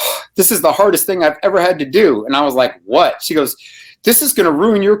 this is the hardest thing I've ever had to do. And I was like, what? She goes, this is going to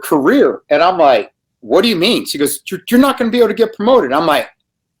ruin your career. And I'm like, what do you mean? She goes, you're not going to be able to get promoted. I'm like,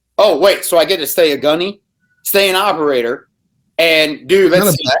 oh, wait, so I get to stay a gunny, stay an operator, and dude,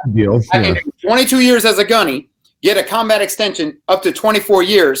 let's see. Deal. I can do 22 years as a gunny, get a combat extension up to 24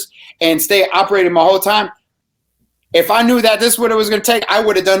 years, and stay operating my whole time. If I knew that this is what it was going to take, I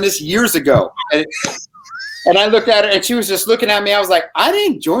would have done this years ago. And I looked at her, and she was just looking at me. I was like, I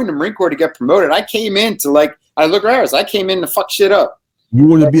didn't join the Marine Corps to get promoted. I came in to, I looked at her. I came in to fuck shit up. You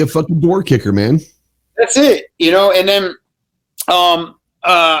want to be a fucking door kicker, man. That's it. And then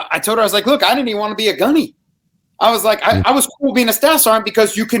I told her, I was like, look, I didn't even want to be a gunny. I was like, I was cool being a staff sergeant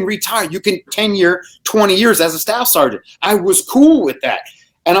because you can retire. You can tenure 20 years as a staff sergeant. I was cool with that.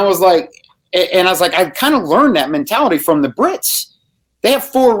 And I was like, I kind of learned that mentality from the Brits. They have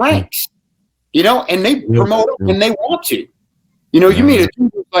 4 ranks, and they promote when they want to. You meet a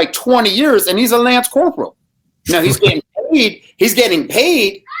dude who's like 20 years and he's a Lance Corporal. Now he's getting paid. He's getting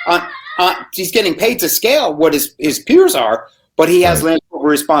paid he's getting paid to scale what his peers are, but he has Lance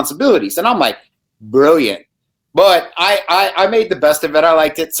Corporal responsibilities. And I'm like, brilliant. But I made the best of it. I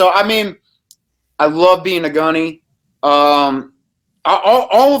liked it. So, I mean, I love being a gunny. All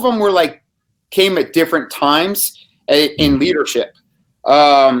of them were came at different times in leadership.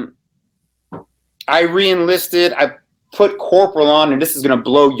 I re-enlisted. I put corporal on, and this is going to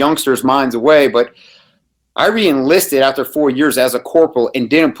blow youngsters' minds away, but I re-enlisted after 4 years as a corporal and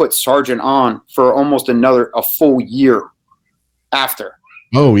didn't put sergeant on for almost a full year after.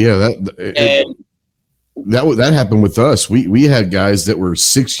 Oh yeah, that happened with us. We had guys that were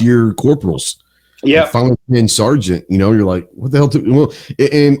 6-year corporals. Yeah, finally in sergeant. You're like, what the hell? Well,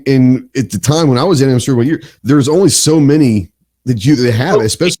 and at the time when I was in, I'm sure 1 year, there's only so many that they have,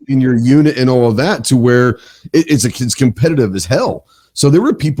 especially in your unit and all of that, to where it's competitive as hell. So there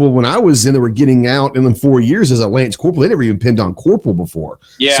were people when I was in that were getting out in 4 years as a Lance Corporal. They never even pinned on corporal before.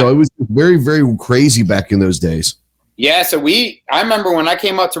 Yeah. So it was very, very crazy back in those days. Yeah. So I remember when I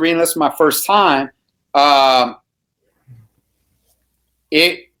came up to re-enlist my first time,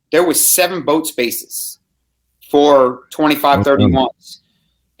 there was 7 boat spaces for 25, 31s.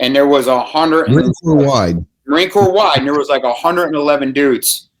 And there was 100 Marine Corps wide, and there was 111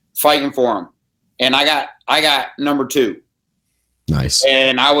 dudes fighting for them. And I got number 2. Nice.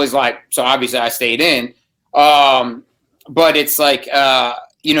 And I was like, so obviously I stayed in. But it's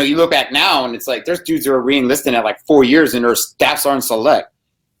you look back now and it's there's dudes who are re-enlisting at 4 years and their staffs aren't select.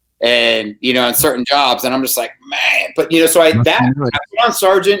 And, in certain jobs. And I'm just like, man. But, so I put on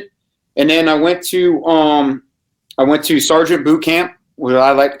sergeant. And then I went to sergeant boot camp, what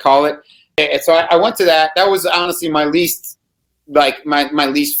I like to call it. And so I went to that. That was honestly my least, my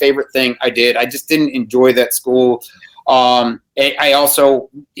least favorite thing I did. I just didn't enjoy that school. And I also,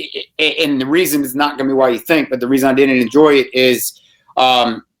 and the reason is not going to be why you think, but the reason I didn't enjoy it is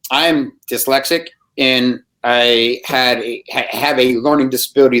I'm dyslexic and I have a learning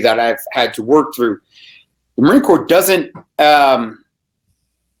disability that I've had to work through. The Marine Corps doesn't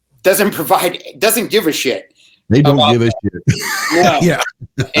give a shit. They don't give a shit. No. Yeah.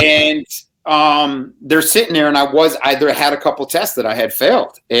 And they're sitting there, and I had a couple tests that I had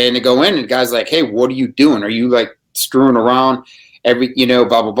failed, and they go in, and the guy's like, "Hey, what are you doing? Are you like screwing around? Blah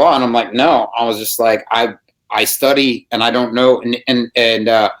blah blah." And I'm like, "No." I was just like, I study, and I don't know. And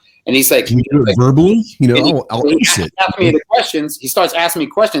he's like, "Can you do it verbally?" I'll he asks me the questions. He starts asking me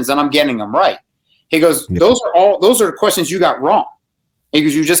questions, and I'm getting them right. He goes, "Those are the questions you got wrong." He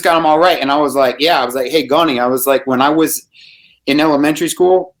goes, "You just got them all right." And I was like, "Yeah." I was like, "Hey, Gunny," I was like, when I was in elementary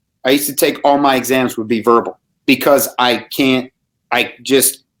school, I used to take all my exams would be verbal because I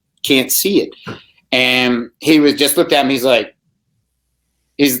just can't see it. And he was just looked at me. He's like,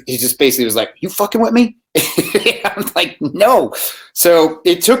 he just basically was like, "You fucking with me?" I'm like, "No." So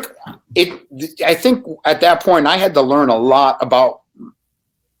it took it. I think at that point I had to learn a lot about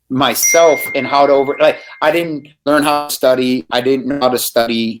myself and how to I didn't learn how to study. I didn't know how to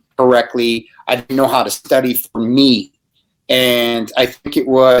study correctly. I didn't know how to study for me. And I think it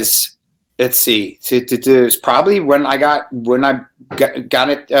was, let's see, it was probably when I got it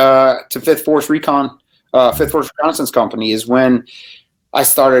to 5th Force Recon, 5th Force Reconnaissance Company is when I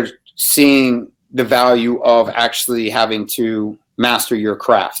started seeing the value of actually having to master your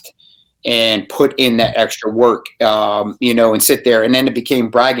craft and put in that extra work, and sit there. And then it became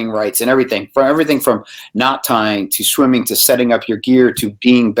bragging rights and everything from knot tying to swimming to setting up your gear to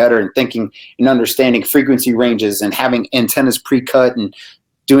being better and thinking and understanding frequency ranges and having antennas pre-cut and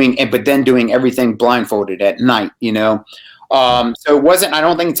but then doing everything blindfolded at night, So it wasn't, I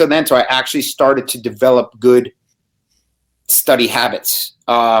don't think until then, I actually started to develop good study habits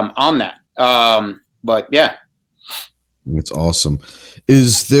on that. But yeah. That's awesome.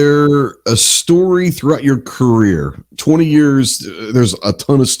 Is there a story throughout your career? 20 years, there's a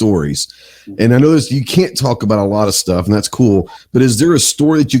ton of stories. And I know you can't talk about a lot of stuff, and that's cool. But is there a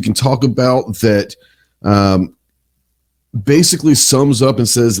story that you can talk about that basically sums up and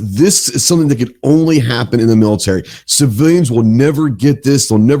says, this is something that could only happen in the military? Civilians will never get this.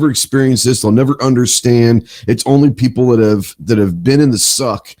 They'll never experience this. They'll never understand. It's only people that have been in the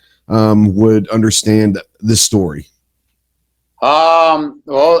suck would understand this story.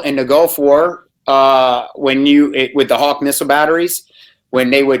 Well, in the Gulf War, with the Hawk missile batteries,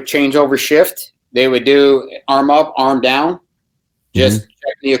 when they would change over shift, they would do arm up, arm down, just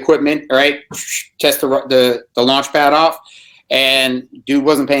check the equipment, right? Test the launch pad off, and dude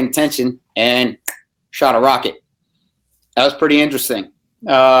wasn't paying attention and shot a rocket. That was pretty interesting.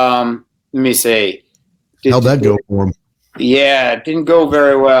 Let me see. How'd that go for him? Yeah, it didn't go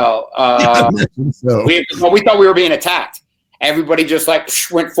very well. So. We thought we were being attacked. Everybody just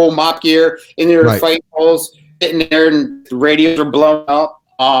went full mop gear in there to fight holes, sitting there, and the radios are blown up.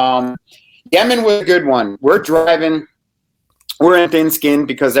 Yemen was a good one. We're driving. We're in thin skin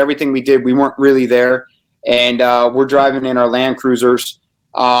because everything we did, we weren't really there. And we're driving in our Land Cruisers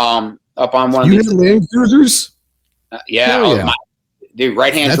up on one of these. You had Land Cruisers? Yeah. Dude,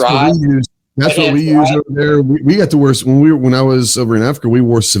 right-hand drive. That's what we use over there. We got to wear, when I was over in Africa, we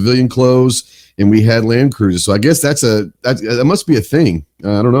wore civilian clothes and we had Land Cruisers. So I guess that must be a thing.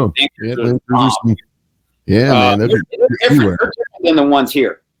 I don't know. Land Cruisers. Man, they're different. They're different than the ones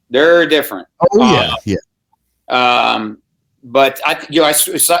here. They're different. Oh yeah. But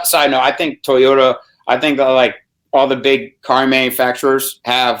side note, I think Toyota. I think that all the big car manufacturers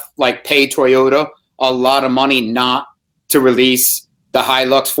have paid Toyota a lot of money not to release the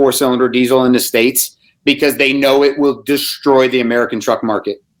Hilux 4-cylinder diesel in the States because they know it will destroy the American truck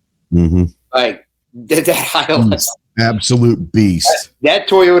market. Mm-hmm. That Hilux, absolute beast. That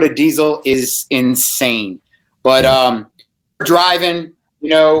Toyota diesel is insane. But driving,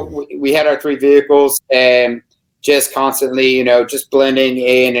 we had our 3 vehicles and just constantly, just blending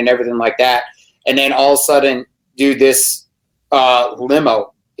in and everything like that. And then all of a sudden, dude, this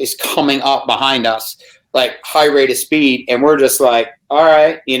limo is coming up behind us, high rate of speed. And we're just like, all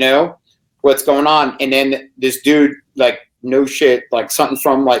right, what's going on? And then this dude, no shit, something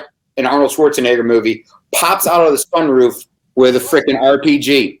from an Arnold Schwarzenegger movie, pops out of the sunroof with a freaking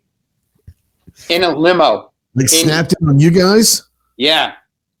RPG in a limo. Snapped it on you guys? Yeah.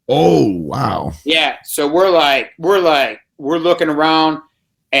 Oh, wow. Yeah. So we're looking around,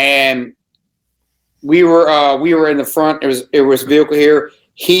 and we were in the front. It was a vehicle here.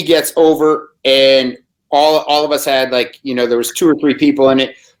 He gets over, and all of us had there was 2 or 3 people in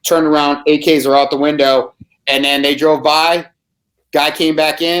it. Turned around, AKs are out the window, and then they drove by, Guy came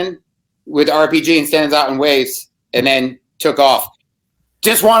back in with RPG and stands out and waves, and then took off.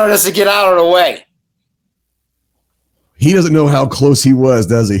 Just wanted us to get out of the way. He doesn't know how close he was,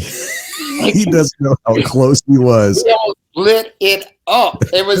 does he? He doesn't know how close he was. He almost lit it up.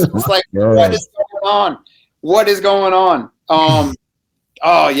 It was like, what is going on? What is going on?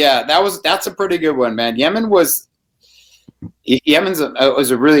 Oh yeah, that's a pretty good one, man. Yemen's was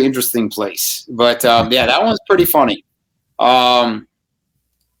a really interesting place, but yeah, that one's pretty funny. Yeah,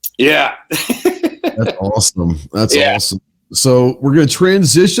 that's awesome. That's awesome. So we're going to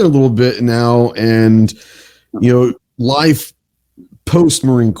transition a little bit now, and life post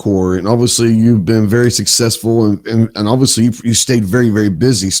Marine Corps, and obviously you've been very successful, and obviously you stayed very, very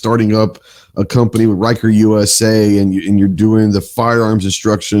busy starting up a company with Riker USA, and you're doing the firearms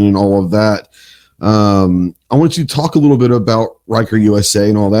instruction and all of that. I want you to talk a little bit about Riker USA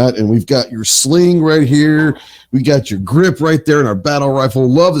and all that. And we've got your sling right here. We got your grip right there and our battle rifle.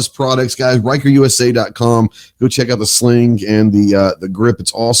 Love his products, guys. RikerUSA.com. Go check out the sling and the grip.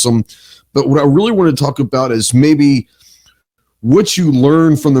 It's awesome. But what I really want to talk about is maybe what you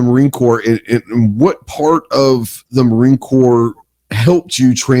learned from the Marine Corps and what part of the Marine Corps helped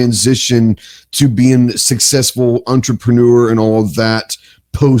you transition to being a successful entrepreneur and all of that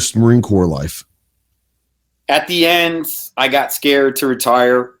post Marine Corps life. At the end, I got scared to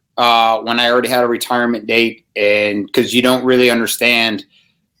retire when I already had a retirement date, and because you don't really understand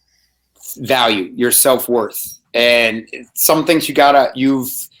value, your self-worth, and some things you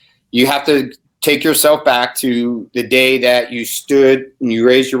have to take yourself back to the day that you stood and you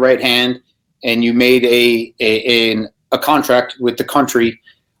raised your right hand and you made a contract with the country,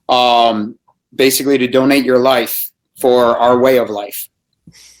 basically to donate your life for our way of life.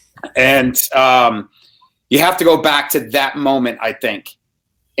 And you have to go back to that moment, I think,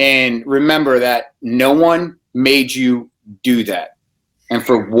 and remember that no one made you do that. And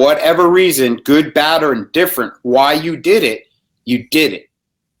for whatever reason, good, bad, or indifferent, why you did it, you did it.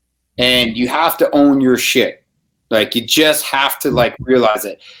 And you have to own your shit. Like, you just have to realize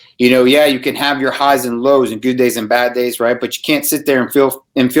it. Yeah, you can have your highs and lows and good days and bad days, right? But you can't sit there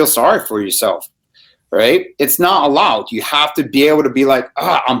and feel sorry for yourself, right? It's not allowed. You have to be able to be like,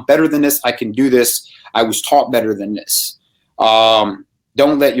 I'm better than this. I can do this. I was taught better than this.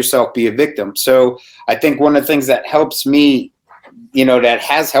 Don't let yourself be a victim. So I think one of the things that helps me, that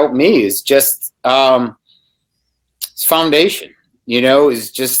has helped me is just it's foundation.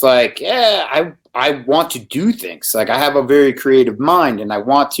 Is just like, I want to do things. Like, I have a very creative mind, and I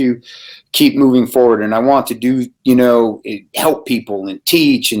want to keep moving forward, and I want to do, help people and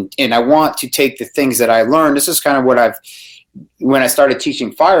teach, and I want to take the things that I learned. This is kind of what when I started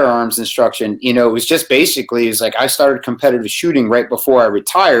teaching firearms instruction, it was just basically, it's like I started competitive shooting right before I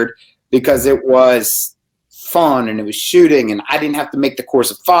retired because it was fun and it was shooting, and I didn't have to make the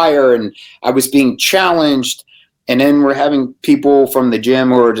course of fire, and I was being challenged. And then we're having people from the gym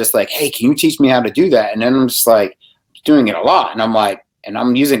who are just like, hey, can you teach me how to do that? And then I'm just like, doing it a lot. And I'm like, and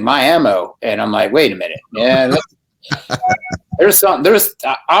I'm using my ammo. And I'm like, wait a minute. Yeah,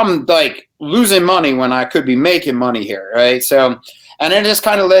 I'm like losing money when I could be making money here. Right. So, and it just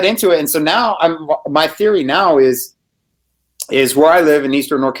kind of led into it. And so now my theory now is where I live in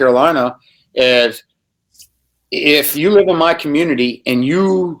Eastern North Carolina, is if you live in my community and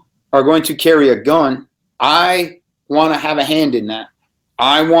you are going to carry a gun, I want to have a hand in that.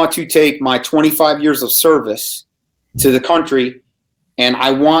 I want to take my 25 years of service to the country, and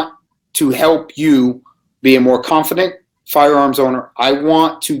I want to help you be a more confident firearms owner. I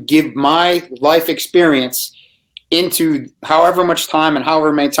want to give my life experience into however much time and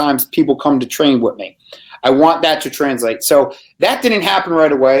however many times people come to train with me. I want that to translate. So that didn't happen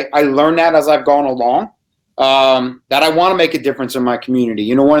right away. I learned that as I've gone along. That I want to make a difference in my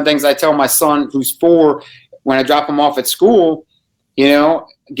community. One of the things I tell my son, who's 4, when I drop him off at school, give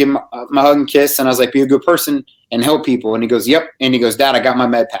him my hug and kiss, and I was like, be a good person and help people. And he goes, yep. And he goes, Dad, I got my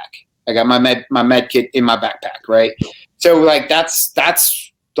med pack. I got my med kit in my backpack, right? So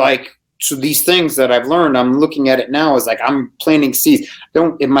that's like, so these things that I've learned, I'm looking at it now as like I'm planting seeds.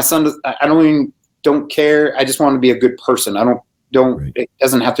 If my son does, I don't care. I just want to be a good person. Right. It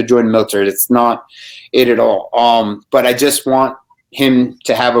doesn't have to join the military. It's not it at all. But I just want him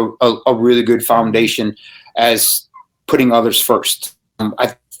to have a really good foundation as putting others first.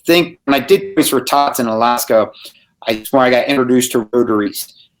 I think when I did this for TOTS in Alaska, that's where I got introduced to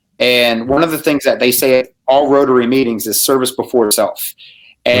Rotaries. And one of the things that they say at all Rotary meetings is service before self.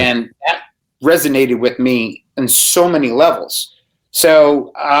 And that resonated with me in so many levels.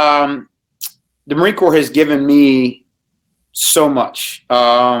 So the Marine Corps has given me so much.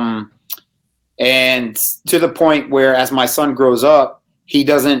 And And to the point where as my son grows up, he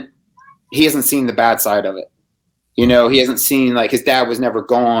hasn't seen the bad side of it. You know, he hasn't seen like his dad was never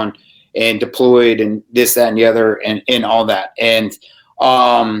gone and deployed and this, that, and the other and all that. And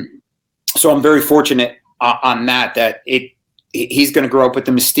so I'm very fortunate on that he's going to grow up with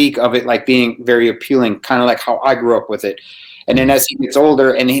the mystique of it, like being very appealing, kind of like how I grew up with it. And then as he gets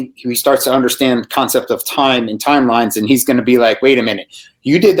older and he starts to understand the concept of time and timelines, and he's going to be like, wait a minute,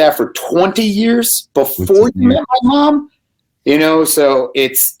 you did that for 20 years before you met my mom? You know, so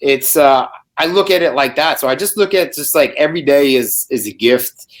it's I look at it like that. So I just look at just like every day is a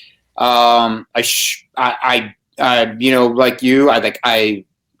gift. I you know, like you, I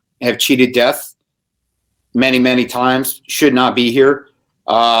have cheated death many, many times, should not be here.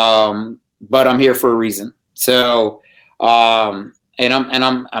 But I'm here for a reason. So, and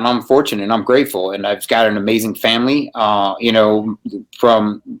I'm fortunate and I'm grateful, and I've got an amazing family, you know,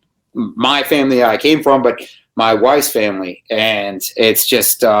 from my family I came from, but my wife's family. And it's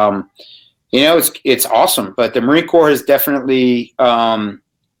just, you know, it's awesome. But the Marine Corps has definitely,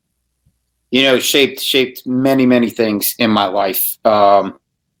 you know, shaped many, many things in my life.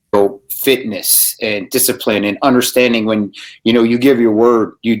 Fitness and discipline and understanding when, you know, you give your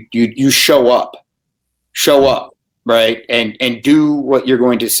word, you show up, right. And do what you're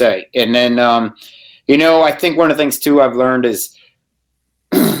going to say. And then, you know, I think one of the things too, I've learned is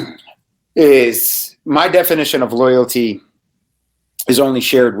my definition of loyalty is only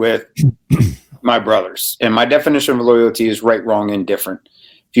shared with my brothers. And my definition of loyalty is right, wrong, indifferent.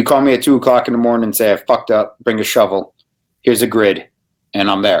 If you call me at 2:00 in the morning and say I fucked up, bring a shovel, here's a grid,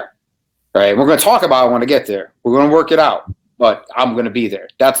 and I'm there. Right? We're going to talk about it when I get there. We're going to work it out, but I'm going to be there.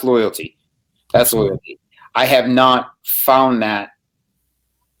 That's loyalty. That's loyalty. I have not found that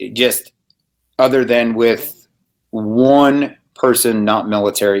just other than with one person, not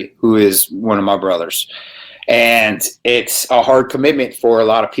military, who is one of my brothers. And it's a hard commitment for a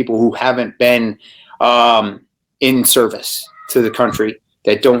lot of people who haven't been in service to the country,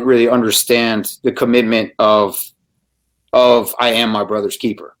 that don't really understand the commitment of I am my brother's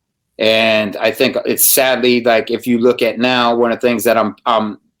keeper. And I think it's sadly, like, if you look at now, one of the things that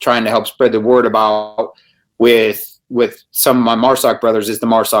I'm trying to help spread the word about with some of my MARSOC brothers is the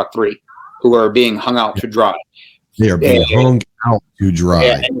MARSOC 3, who are being hung out to dry. They are being hung out to dry.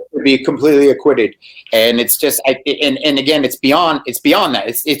 And to be completely acquitted. And it's just, and again, it's beyond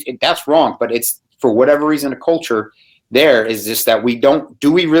that. That's wrong. But it's, for whatever reason, a culture there is just that we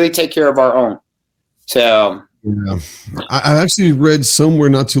really take care of our own? So. Yeah, I actually read somewhere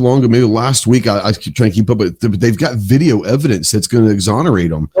not too long ago, maybe last week. I keep trying to keep up with it, but they've got video evidence that's going to exonerate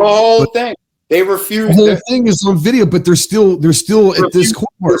them. The whole thing. They refuse. The whole thing is on video, but they're still at this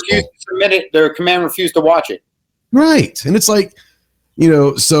court martial. Their command refused to watch it. Right, and it's like, you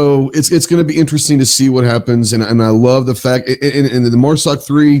know, so it's going to be interesting to see what happens, and I love the fact, and the MARSOC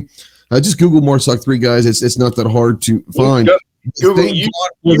 3. Just Google MARSOC 3, guys. It's not that hard to find. Google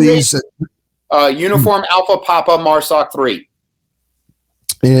Uniform Alpha Papa MARSOC 3.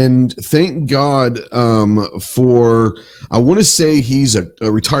 And thank God for, I want to say he's a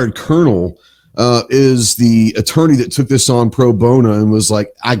retired colonel, is the attorney that took this on pro bono and was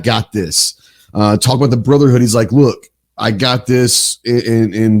like, I got this. Talk about the brotherhood. He's like, look, I got this.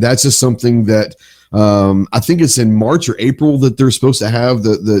 And that's just something that I think it's in March or April that they're supposed to have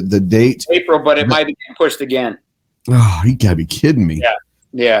the date. April, but it might be pushed again. Oh, you gotta be kidding me.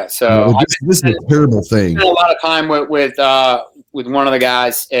 Yeah. So this is a terrible thing. I spent a lot of time with one of the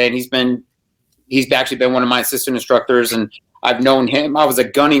guys, and he's actually been one of my assistant instructors, and I've known him. I was a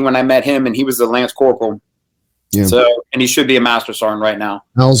gunny when I met him, and he was a Lance Corporal. Yeah. So, and he should be a Master Sergeant right now.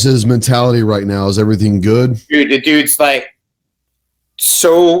 How's his mentality right now? Is everything good? Dude, the dude's like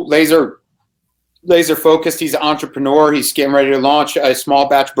so laser focused. He's an entrepreneur. He's getting ready to launch a small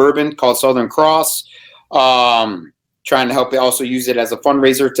batch bourbon called Southern Cross. Trying to help also use it as a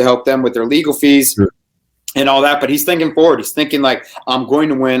fundraiser to help them with their legal fees. Sure. And all that. But he's thinking forward. He's thinking like, I'm going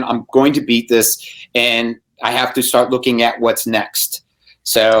to win. I'm going to beat this. And I have to start looking at what's next.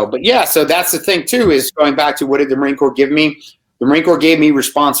 So, but yeah, so that's the thing too, is going back to what did the Marine Corps give me? The Marine Corps gave me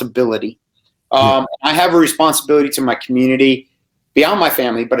responsibility. I have a responsibility to my community, beyond my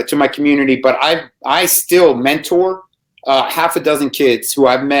family, but to my community. But I still mentor half a dozen kids who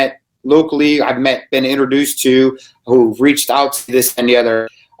I've met locally, been introduced to, who've reached out to this and the other.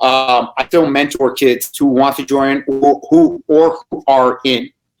 I still mentor kids who want to join or who are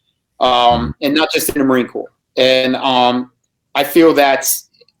in, and not just in the Marine Corps. And I feel that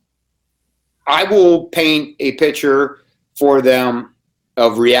I will paint a picture for them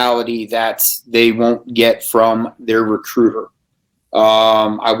of reality that they won't get from their recruiter.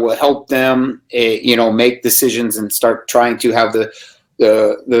 I will help them, make decisions and start trying to have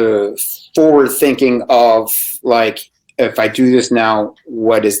the forward thinking of like, if I do this now,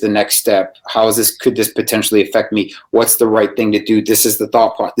 what is the next step? Could this potentially affect me? What's the right thing to do? This is the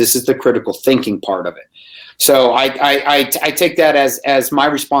thought part. This is the critical thinking part of it. So I take that as my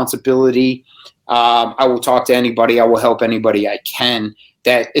responsibility. I will talk to anybody. I will help anybody I can.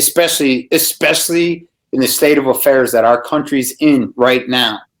 That especially in the state of affairs that our country's in right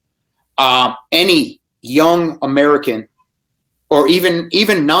now, any young American or even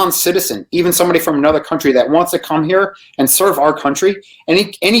non-citizen, even somebody from another country that wants to come here and serve our country,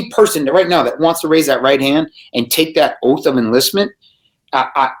 any person right now that wants to raise that right hand and take that oath of enlistment,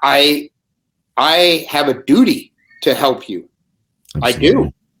 I have a duty to help you. Absolutely. I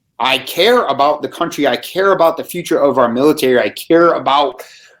do. I care about the country. I care about the future of our military. I care about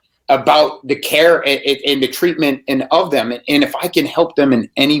the care and the treatment and of them. And if I can help them in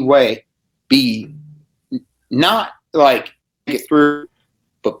any way, be not like get through,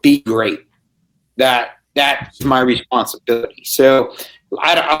 but be great. That's my responsibility. So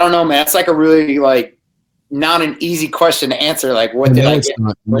I don't know, man. It's like a really like not an easy question to answer. Like, what did I get?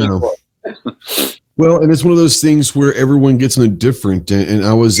 No. Well, and it's one of those things where everyone gets in a different, and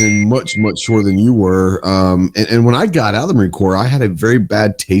I was in much shorter than you were. And when I got out of the Marine Corps, I had a very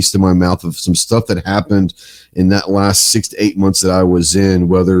bad taste in my mouth of some stuff that happened in that last 6 to 8 months that I was in,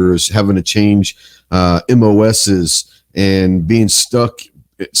 whether it was having to change MOSs and being stuck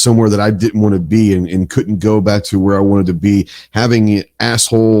somewhere that I didn't want to be and couldn't go back to where I wanted to be, having an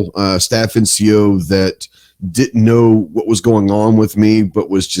asshole staff NCO that didn't know what was going on with me, but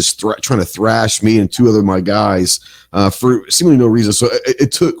was just trying to thrash me and two other of my guys for seemingly no reason. So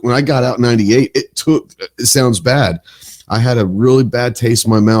it took, when I got out in 98, it sounds bad. I had a really bad taste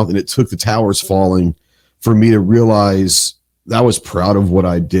in my mouth, and it took the towers falling for me to realize that I was proud of what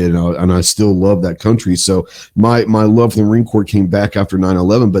I did, and I still love that country. So my love for the Marine Corps came back after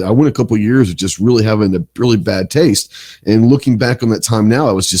 9/11, but I went a couple of years of just really having a really bad taste. And looking back on that time now,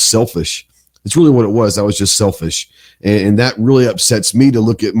 I was just selfish. It's really what it was. I was just selfish. And that really upsets me to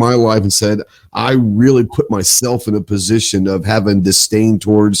look at my life and said, I really put myself in a position of having disdain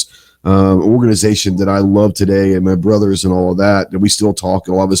towards an organization that I love today and my brothers and all of that. And we still talk.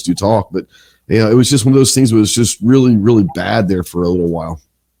 A lot of us do talk, but it was just one of those things that was just really, really bad there for a little while.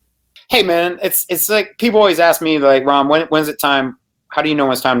 Hey man, it's like people always ask me like, Ron, when's it time? How do you know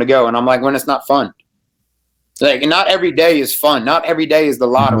when it's time to go? And I'm like, when it's not fun. Like, not every day is fun. Not every day is the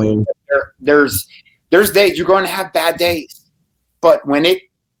lottery. Mm-hmm. There's days you're going to have bad days, but when it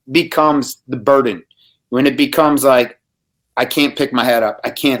becomes the burden, when it becomes like, I can't pick my head up,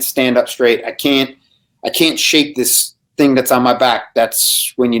 I can't stand up straight, I can't shake this thing that's on my back,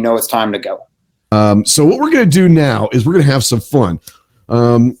 that's when you know it's time to go. So what we're going to do now is we're going to have some fun.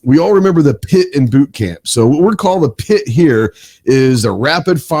 We all remember the pit in boot camp. So what we're called the pit here is a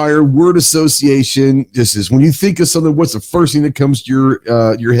rapid fire word association. This is when you think of something, what's the first thing that comes to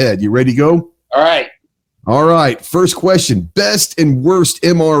your head? You ready to go? All right. First question, best and worst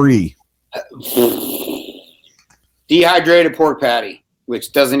MRE. Dehydrated pork patty,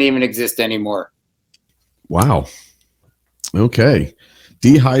 which doesn't even exist anymore. Wow. Okay.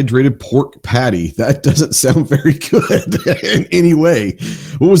 Dehydrated pork patty. That doesn't sound very good in any way.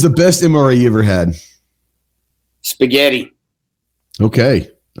 What was the best MRE you ever had? Spaghetti. Okay.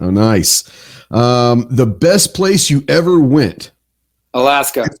 Oh, nice. The best place you ever went?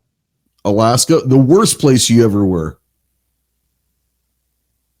 Alaska. The worst place you ever were?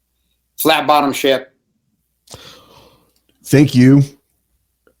 Flat bottom ship. Thank you.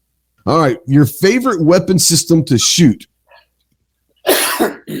 All right. Your favorite weapon system to shoot?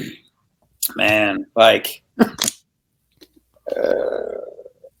 Man, like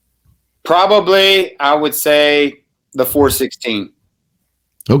probably I would say the 416.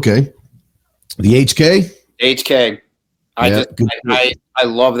 Okay. The HK? HK. I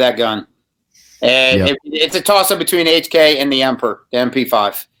love that gun. And it's a toss up between HK and the Emperor, the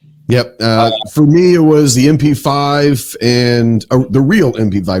MP5. Yep. For me, it was the MP5 and the real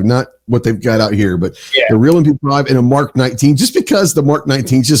MP5, not what they've got out here, but the real MP5 and a Mark 19, just because the Mark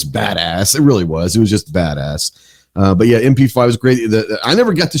 19 is just badass. It really was. It was just badass. But yeah, MP5 was great. I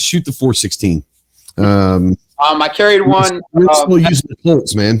never got to shoot the 416. I carried one. We're still using the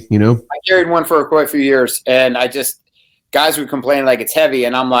Colts, man. I carried one for quite a few years, and guys would complain like it's heavy,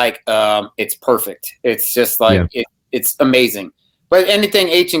 and I'm like, it's perfect. It's just like it's amazing. But anything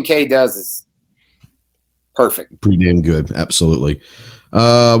H&K does is perfect. Pretty damn good. Absolutely.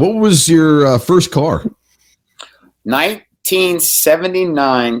 What was your first car?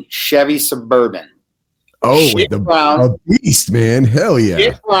 1979 Chevy Suburban. Oh, Shit the brown. a beast, man. Hell yeah.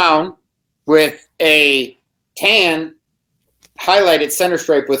 Shit brown with a tan highlighted center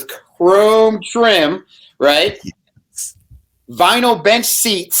stripe with chrome trim, right? Vinyl bench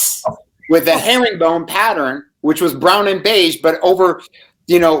seats with a herringbone pattern, which was brown and beige, but over,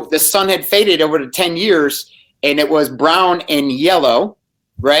 the sun had faded over the 10 years, and it was brown and yellow,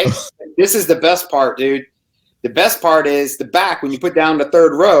 right? This is the best part, dude. The best part is the back, when you put down the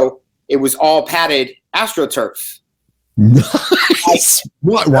third row, it was all padded AstroTurf. Nice.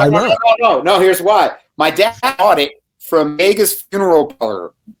 Why not? No, here's why. My dad bought it from Vegas Funeral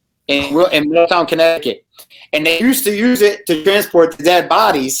Parlor in Middletown, Connecticut. And they used to use it to transport the dead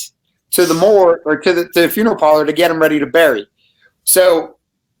bodies to the morgue or to the funeral parlor to get them ready to bury. So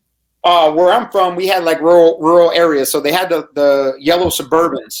where I'm from, we had like rural areas. So they had the yellow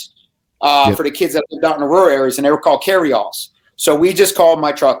Suburbans for the kids that lived out in the rural areas, and they were called carryalls. So we just called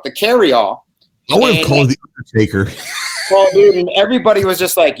my truck the carryall. I would have called it the Undertaker. Well, dude, and everybody was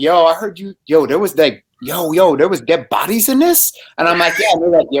just like, yo, I heard you. Yo, there was like, there was dead bodies in this? And I'm like, yeah. And they're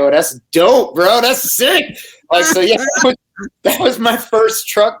like, yo, that's dope, bro. That's sick. Like, so yeah, that was my first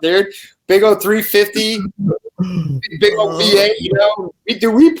truck, dude. Big old 350, big old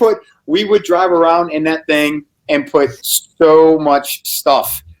V8, we would drive around in that thing and put so much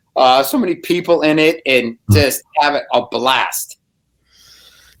stuff, so many people in it, and just have it a blast.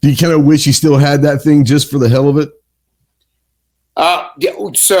 Do you kind of wish you still had that thing just for the hell of it? Yeah,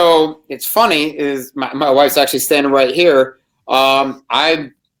 so it's funny is my wife's actually standing right here.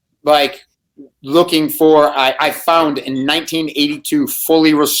 I'm like looking for, I found in 1982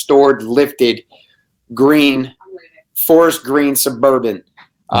 fully restored, lifted green, forest green Suburban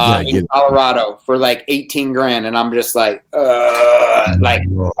in Colorado for like 18 grand. And I'm just like I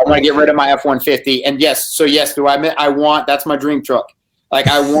want to get rid of my F-150. And yes, that's my dream truck. Like,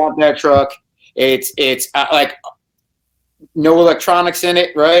 I want that truck. It's like no electronics in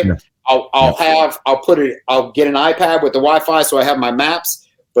it, right? No. I'll get an iPad with the Wi-Fi so I have my maps,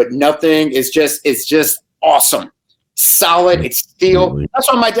 but nothing. It's just awesome. Solid. It's steel.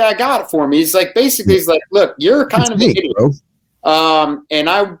 That's why my dad got it for me. He's like, look, you're kind of an idiot. Bro. And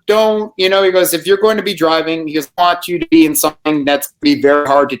I don't, he goes, if you're going to be driving, he goes, I want you to be in something that's going to be very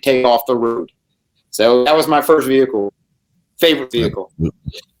hard to take off the road. So that was my first favorite vehicle.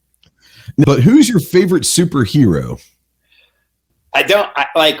 But who's your favorite superhero? When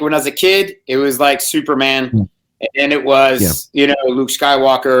I was a kid, it was like Superman, and it was, Luke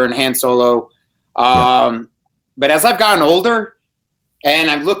Skywalker and Han Solo. But as I've gotten older and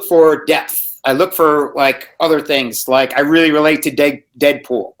I look for depth, I look for like other things. Like, I really relate to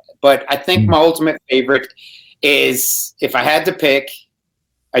Deadpool, but I think my ultimate favorite is, if I had to pick,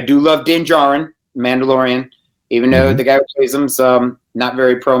 I do love Din Djarin, Mandalorian, even though the guy who plays him's not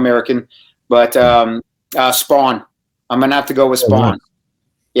very pro-American, but Spawn. I'm gonna have to go with Spawn.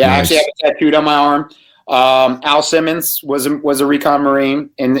 Yeah, nice. I actually have a tattooed on my arm. Al Simmons was a recon Marine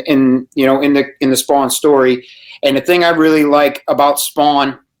in the Spawn story, and the thing I really like about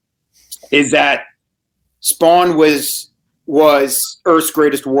Spawn is that Spawn was Earth's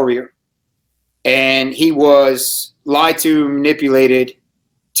greatest warrior, and he was lied to, manipulated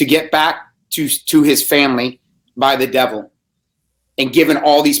to get back to his family by the devil, and given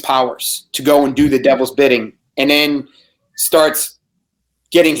all these powers to go and do the devil's bidding, and then starts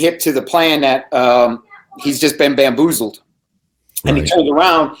getting hip to the plan that he's just been bamboozled. And he turns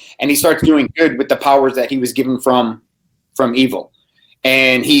around and he starts doing good with the powers that he was given from evil.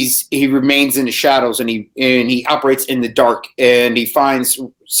 And he remains in the shadows, and he operates in the dark, and he finds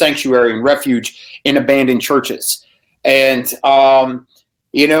sanctuary and refuge in abandoned churches. And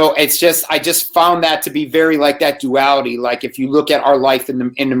it's just, I just found that to be very like that duality. Like, if you look at our life in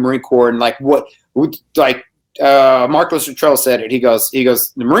the Marine Corps, and like Mark Luttrell said it. He goes, the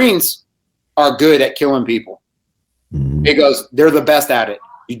Marines are good at killing people. He goes, they're the best at it.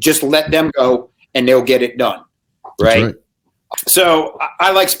 You just let them go and they'll get it done. Right. So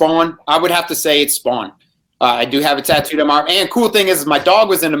I like Spawn. I would have to say it's Spawn. I do have a tattooed on my arm. And cool thing is, my dog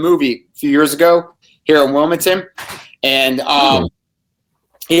was in a movie a few years ago here in Wilmington. And the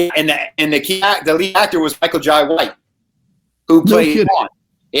lead actor was Michael Jai White, who played Spawn.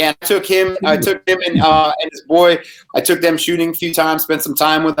 And I took him and his boy, I took them shooting a few times, spent some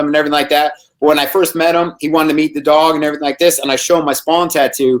time with them and everything like that. But when I first met him, he wanted to meet the dog and everything like this. And I showed him my Spawn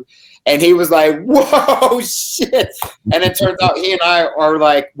tattoo, and he was like, whoa, shit. And it turns out he and I are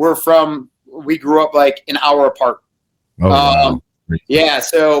like, we grew up like an hour apart. Oh, wow. Yeah.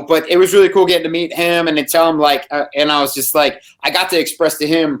 So, but it was really cool getting to meet him and to tell him and I was just like, I got to express to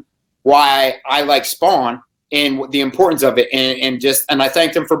him why I like Spawn and the importance of it, and I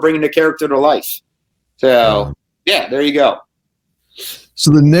thanked him for bringing the character to life. So yeah, there you go. So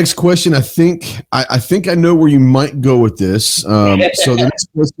the next question, I think I know where you might go with this. So the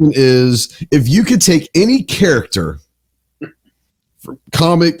next question is, if you could take any character, for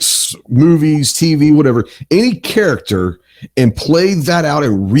comics, movies, TV, whatever, any character, and play that out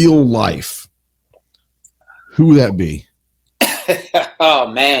in real life, who would that be? Oh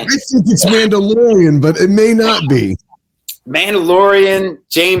man, I think it's Mandalorian, but it may not be. Mandalorian,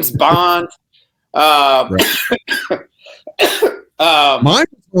 James Bond. Mine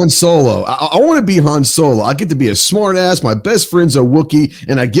is Han Solo. I want to be Han Solo. I get to be a smart ass. My best friend's a Wookiee,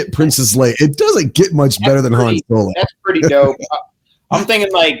 and I get Princess Leia. It doesn't get much better than Han Solo. That's pretty dope. I'm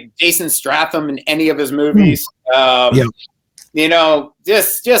thinking like Jason Statham in any of his movies. Yeah. You know,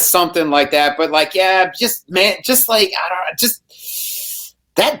 just something like that. But like, yeah, just like I don't know, just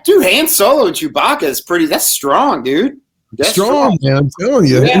that dude Han Solo and Chewbacca is pretty. That's strong, dude. That's strong, man. I'm telling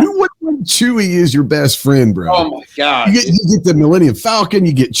you. Yeah. Who wouldn't Chewie is your best friend, bro? Oh my god! You get the Millennium Falcon,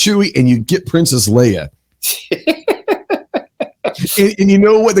 you get Chewie, and you get Princess Leia. and you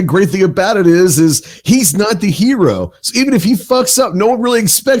know what the great thing about it is he's not the hero. So even if he fucks up, no one really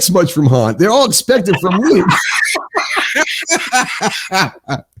expects much from Han. They're all expected from Luke.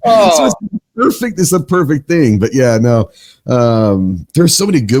 So it's perfect. It's a perfect thing. But yeah, no. There's so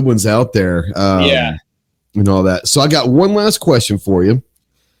many good ones out there. And all that. So I got one last question for you.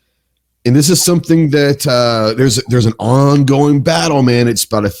 And this is something that there's an ongoing battle, man. It's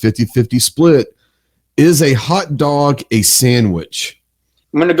about a 50-50 split. Is a hot dog a sandwich?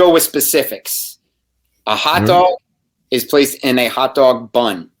 I'm going to go with specifics. A hot dog is placed in a hot dog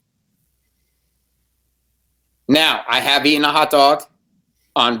bun. Now, I have eaten a hot dog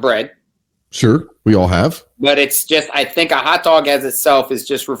on bread. Sure, we all have. But it's just, I think a hot dog as itself is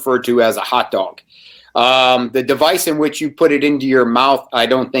just referred to as a hot dog. The device in which you put it into your mouth, I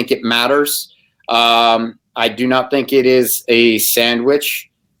don't think it matters. I do not think it is a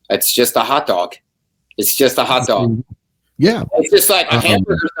sandwich. It's just a hot dog. It's just a hot dog. Yeah. It's just like a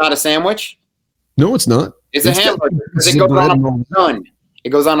hamburger is not a sandwich. No, it's not. It's a hamburger because it goes on a bun. It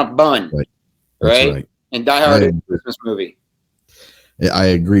goes on a bun. Right? And Die Hard is a Christmas movie. I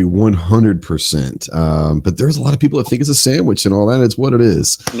agree 100%. But there's a lot of people that think it's a sandwich and all that. It's what it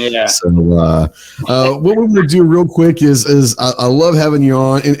is. Yeah. So what we're going to do real quick is I love having you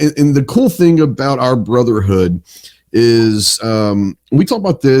on. And the cool thing about our brotherhood is we talk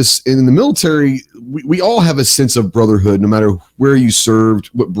about this in the military. We all have a sense of brotherhood, no matter where you served,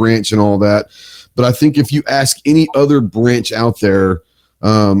 what branch and all that. But I think if you ask any other branch out there,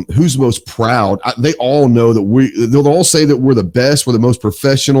 who's most proud, they all know that they'll all say that we're the best, we're the most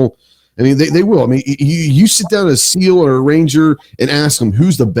professional. I mean, they will. I mean, you sit down a SEAL or a Ranger and ask them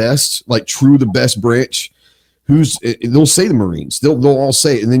who's the best, like true the best branch. They'll say the Marines. They'll all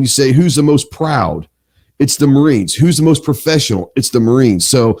say it. And then you say who's the most proud. It's the Marines. Who's the most professional? It's the Marines.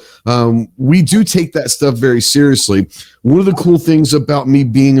 So we do take that stuff very seriously. One of the cool things about me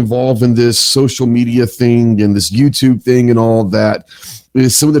being involved in this social media thing and this YouTube thing and all that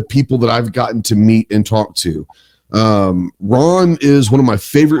is some of the people that I've gotten to meet and talk to. Ron is one of my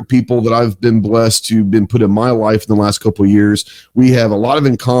favorite people that I've been blessed to been put in my life in the last couple of years. We have a lot of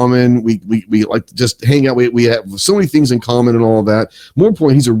in common. We like to just hang out. We have so many things in common and all of that. More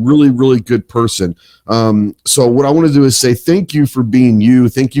importantly, he's a really, really good person. So what I want to do is say thank you for being you.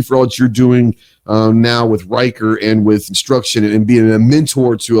 Thank you for all that you're doing now with Riker and with instruction and being a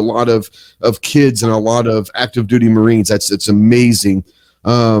mentor to a lot of kids and a lot of active duty Marines. It's amazing.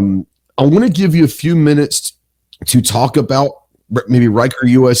 I want to give you a few minutes to talk about maybe Riker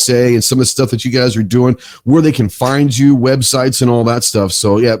USA and some of the stuff that you guys are doing, where they can find you, websites and all that stuff.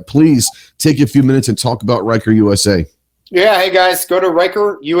 So yeah, please take a few minutes and talk about Riker USA. Yeah. Hey guys, go to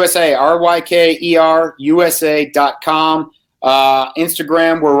Riker USA, RYKERUSA.com.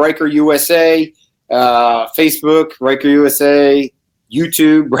 Instagram, we're Riker USA. Facebook, Riker USA.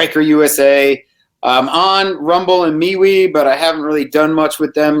 YouTube, Riker USA. I'm on Rumble and MeWe, but I haven't really done much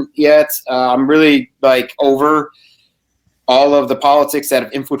with them yet. I'm really over all of the politics that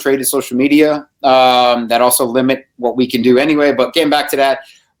have infiltrated social media that also limit what we can do anyway. But getting back to that,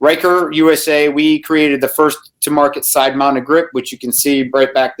 Riker USA, we created the first to market side mounted grip, which you can see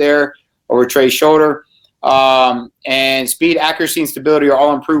right back there over Trey's shoulder. And speed, accuracy, and stability are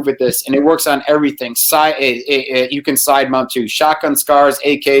all improved with this, and it works on everything. You can side mount to shotgun scars,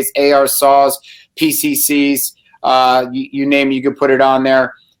 AKs, AR saws, PCCs, you name it, you can put it on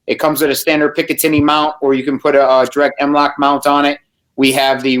there. It comes with a standard Picatinny mount, or you can put a direct M-LOK mount on it. We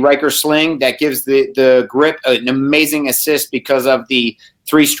have the Riker sling that gives the grip an amazing assist because of the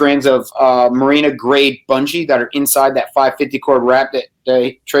 3 strands of Marina grade bungee that are inside that 550 cord wrap that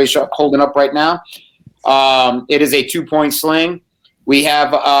Trey's holding up right now. It is a 2-point sling. We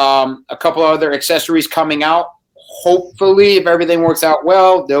have a couple other accessories coming out. Hopefully, if everything works out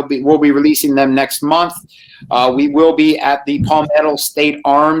well, we'll be releasing them next month. We will be at the Palmetto State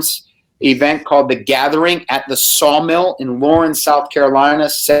Arms event called The Gathering at the Sawmill in Lawrence, South Carolina,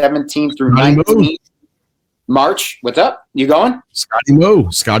 17th through 19th March. What's up? You going? Scotty Moe.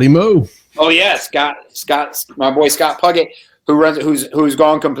 Oh yeah, Scott, my boy Scott Puckett, who's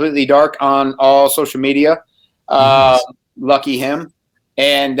gone completely dark on all social media. Lucky him.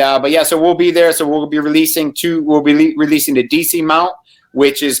 And but yeah, so we'll be there. So we'll be releasing the DC mount,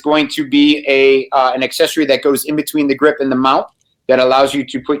 which is going to be an accessory that goes in between the grip and the mount that allows you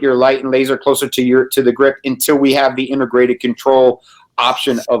to put your light and laser closer to the grip until we have the integrated control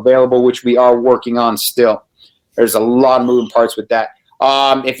option available, which we are working on still. There's a lot of moving parts with that.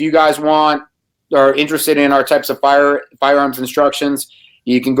 If you guys are interested in our types of firearms instructions,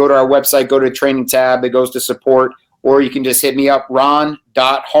 you can go to our website, go to the training tab. It goes to support. Or you can just hit me up,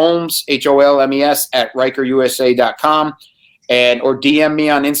 ron.holmes, HOLMES, at RikerUSA.com, or DM me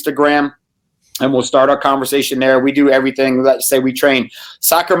on Instagram, and we'll start our conversation there. We do everything. Let's say we train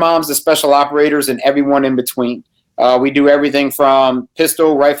soccer moms, the special operators, and everyone in between. We do everything from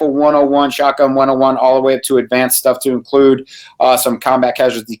pistol, rifle 101, shotgun 101, all the way up to advanced stuff to include some combat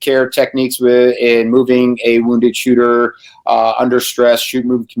casualty care techniques in moving a wounded shooter, under stress, shoot,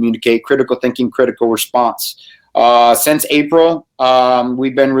 move, communicate, critical thinking, critical response. Since April,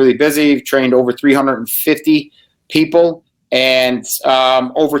 we've been really busy. We've trained over 350 people, and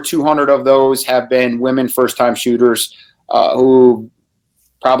over 200 of those have been women first-time shooters who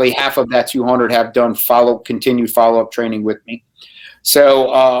probably half of that 200 have done continued follow-up training with me.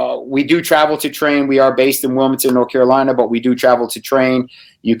 So we do travel to train. We are based in Wilmington, North Carolina, but we do travel to train.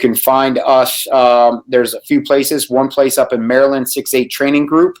 You can find us. There's a few places. One place up in Maryland, 6'8 Training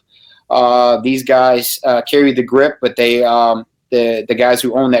Group. These guys carry the grip, but the guys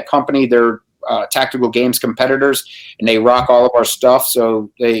who own that company, they're tactical games competitors, and they rock all of our stuff.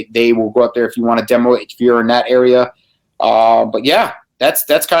 So they will go up there if you want to demo it if you're in that area. But yeah, that's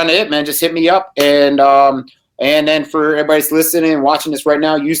kind of it, man. Just hit me up, and then for everybody's listening and watching this right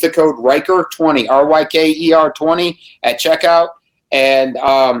now, use the code Ryker20, RYKER20 at checkout, and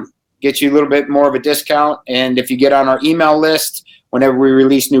get you a little bit more of a discount. And if you get on our email list, whenever we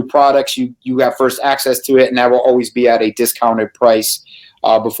release new products, you have first access to it, and that will always be at a discounted price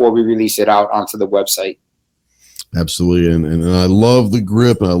before we release it out onto the website. Absolutely, and I love the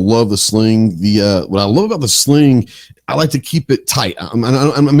grip, and I love the sling. What I love about the sling, I like to keep it tight.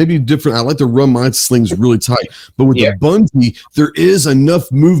 I'm maybe different. I like to run my slings really tight, but with the bungee, there is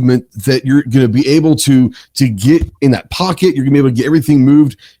enough movement that you're going to be able to get in that pocket. You're going to be able to get everything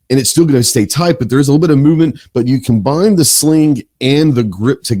moved, and it's still going to stay tight, but there's a little bit of movement. But you combine the sling and the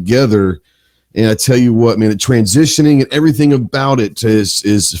grip together, and I tell you what, man, the transitioning and everything about it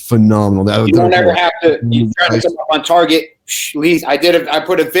is phenomenal. You don't ever have to. You try to come up on target. I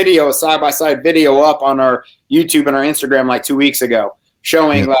put a side-by-side video up on our YouTube and our Instagram like 2 weeks ago,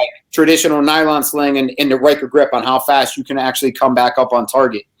 showing like traditional nylon sling and the Ryker grip on how fast you can actually come back up on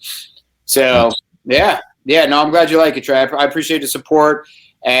target. So yeah. No, I'm glad you like it, Trey. I appreciate the support.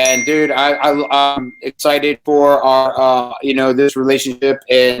 And dude, I'm excited for our this relationship,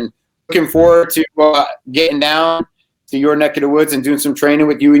 and looking forward to getting down to your neck of the woods and doing some training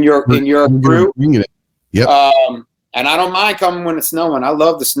with you and your crew. Yep. And I don't mind coming when it's snowing. I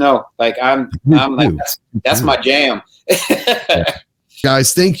love the snow. Like I'm like that's my jam.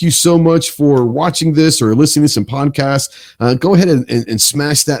 Guys, thank you so much for watching this or listening to some podcasts. Go ahead and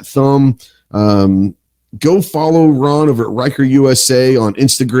smash that thumb. Go follow Ron over at Ryker USA on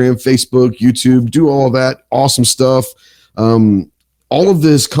Instagram, Facebook, YouTube. Do all of that awesome stuff. All of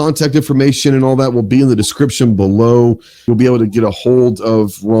this contact information and all that will be in the description below. You'll be able to get a hold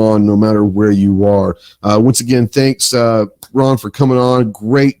of Ron no matter where you are. Once again, thanks, Ron, for coming on.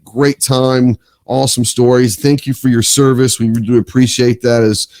 Great time. Awesome stories. Thank you for your service. We do appreciate that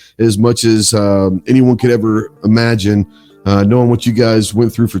as much as anyone could ever imagine. Knowing what you guys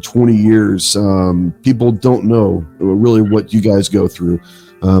went through for 20 years. People don't know really what you guys go through.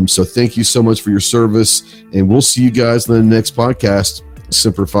 So thank you so much for your service, and we'll see you guys in the next podcast.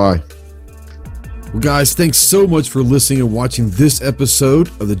 Semper Fi. Well, guys, thanks so much for listening and watching this episode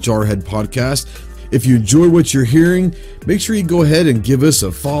of the Jarhead Podcast. If you enjoy what you're hearing, make sure you go ahead and give us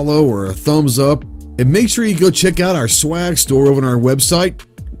a follow or a thumbs up, and make sure you go check out our swag store over on our website,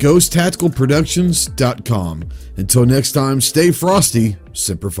 GhostTacticalProductions.com. Until next time, stay frosty.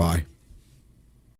 Semper Fi.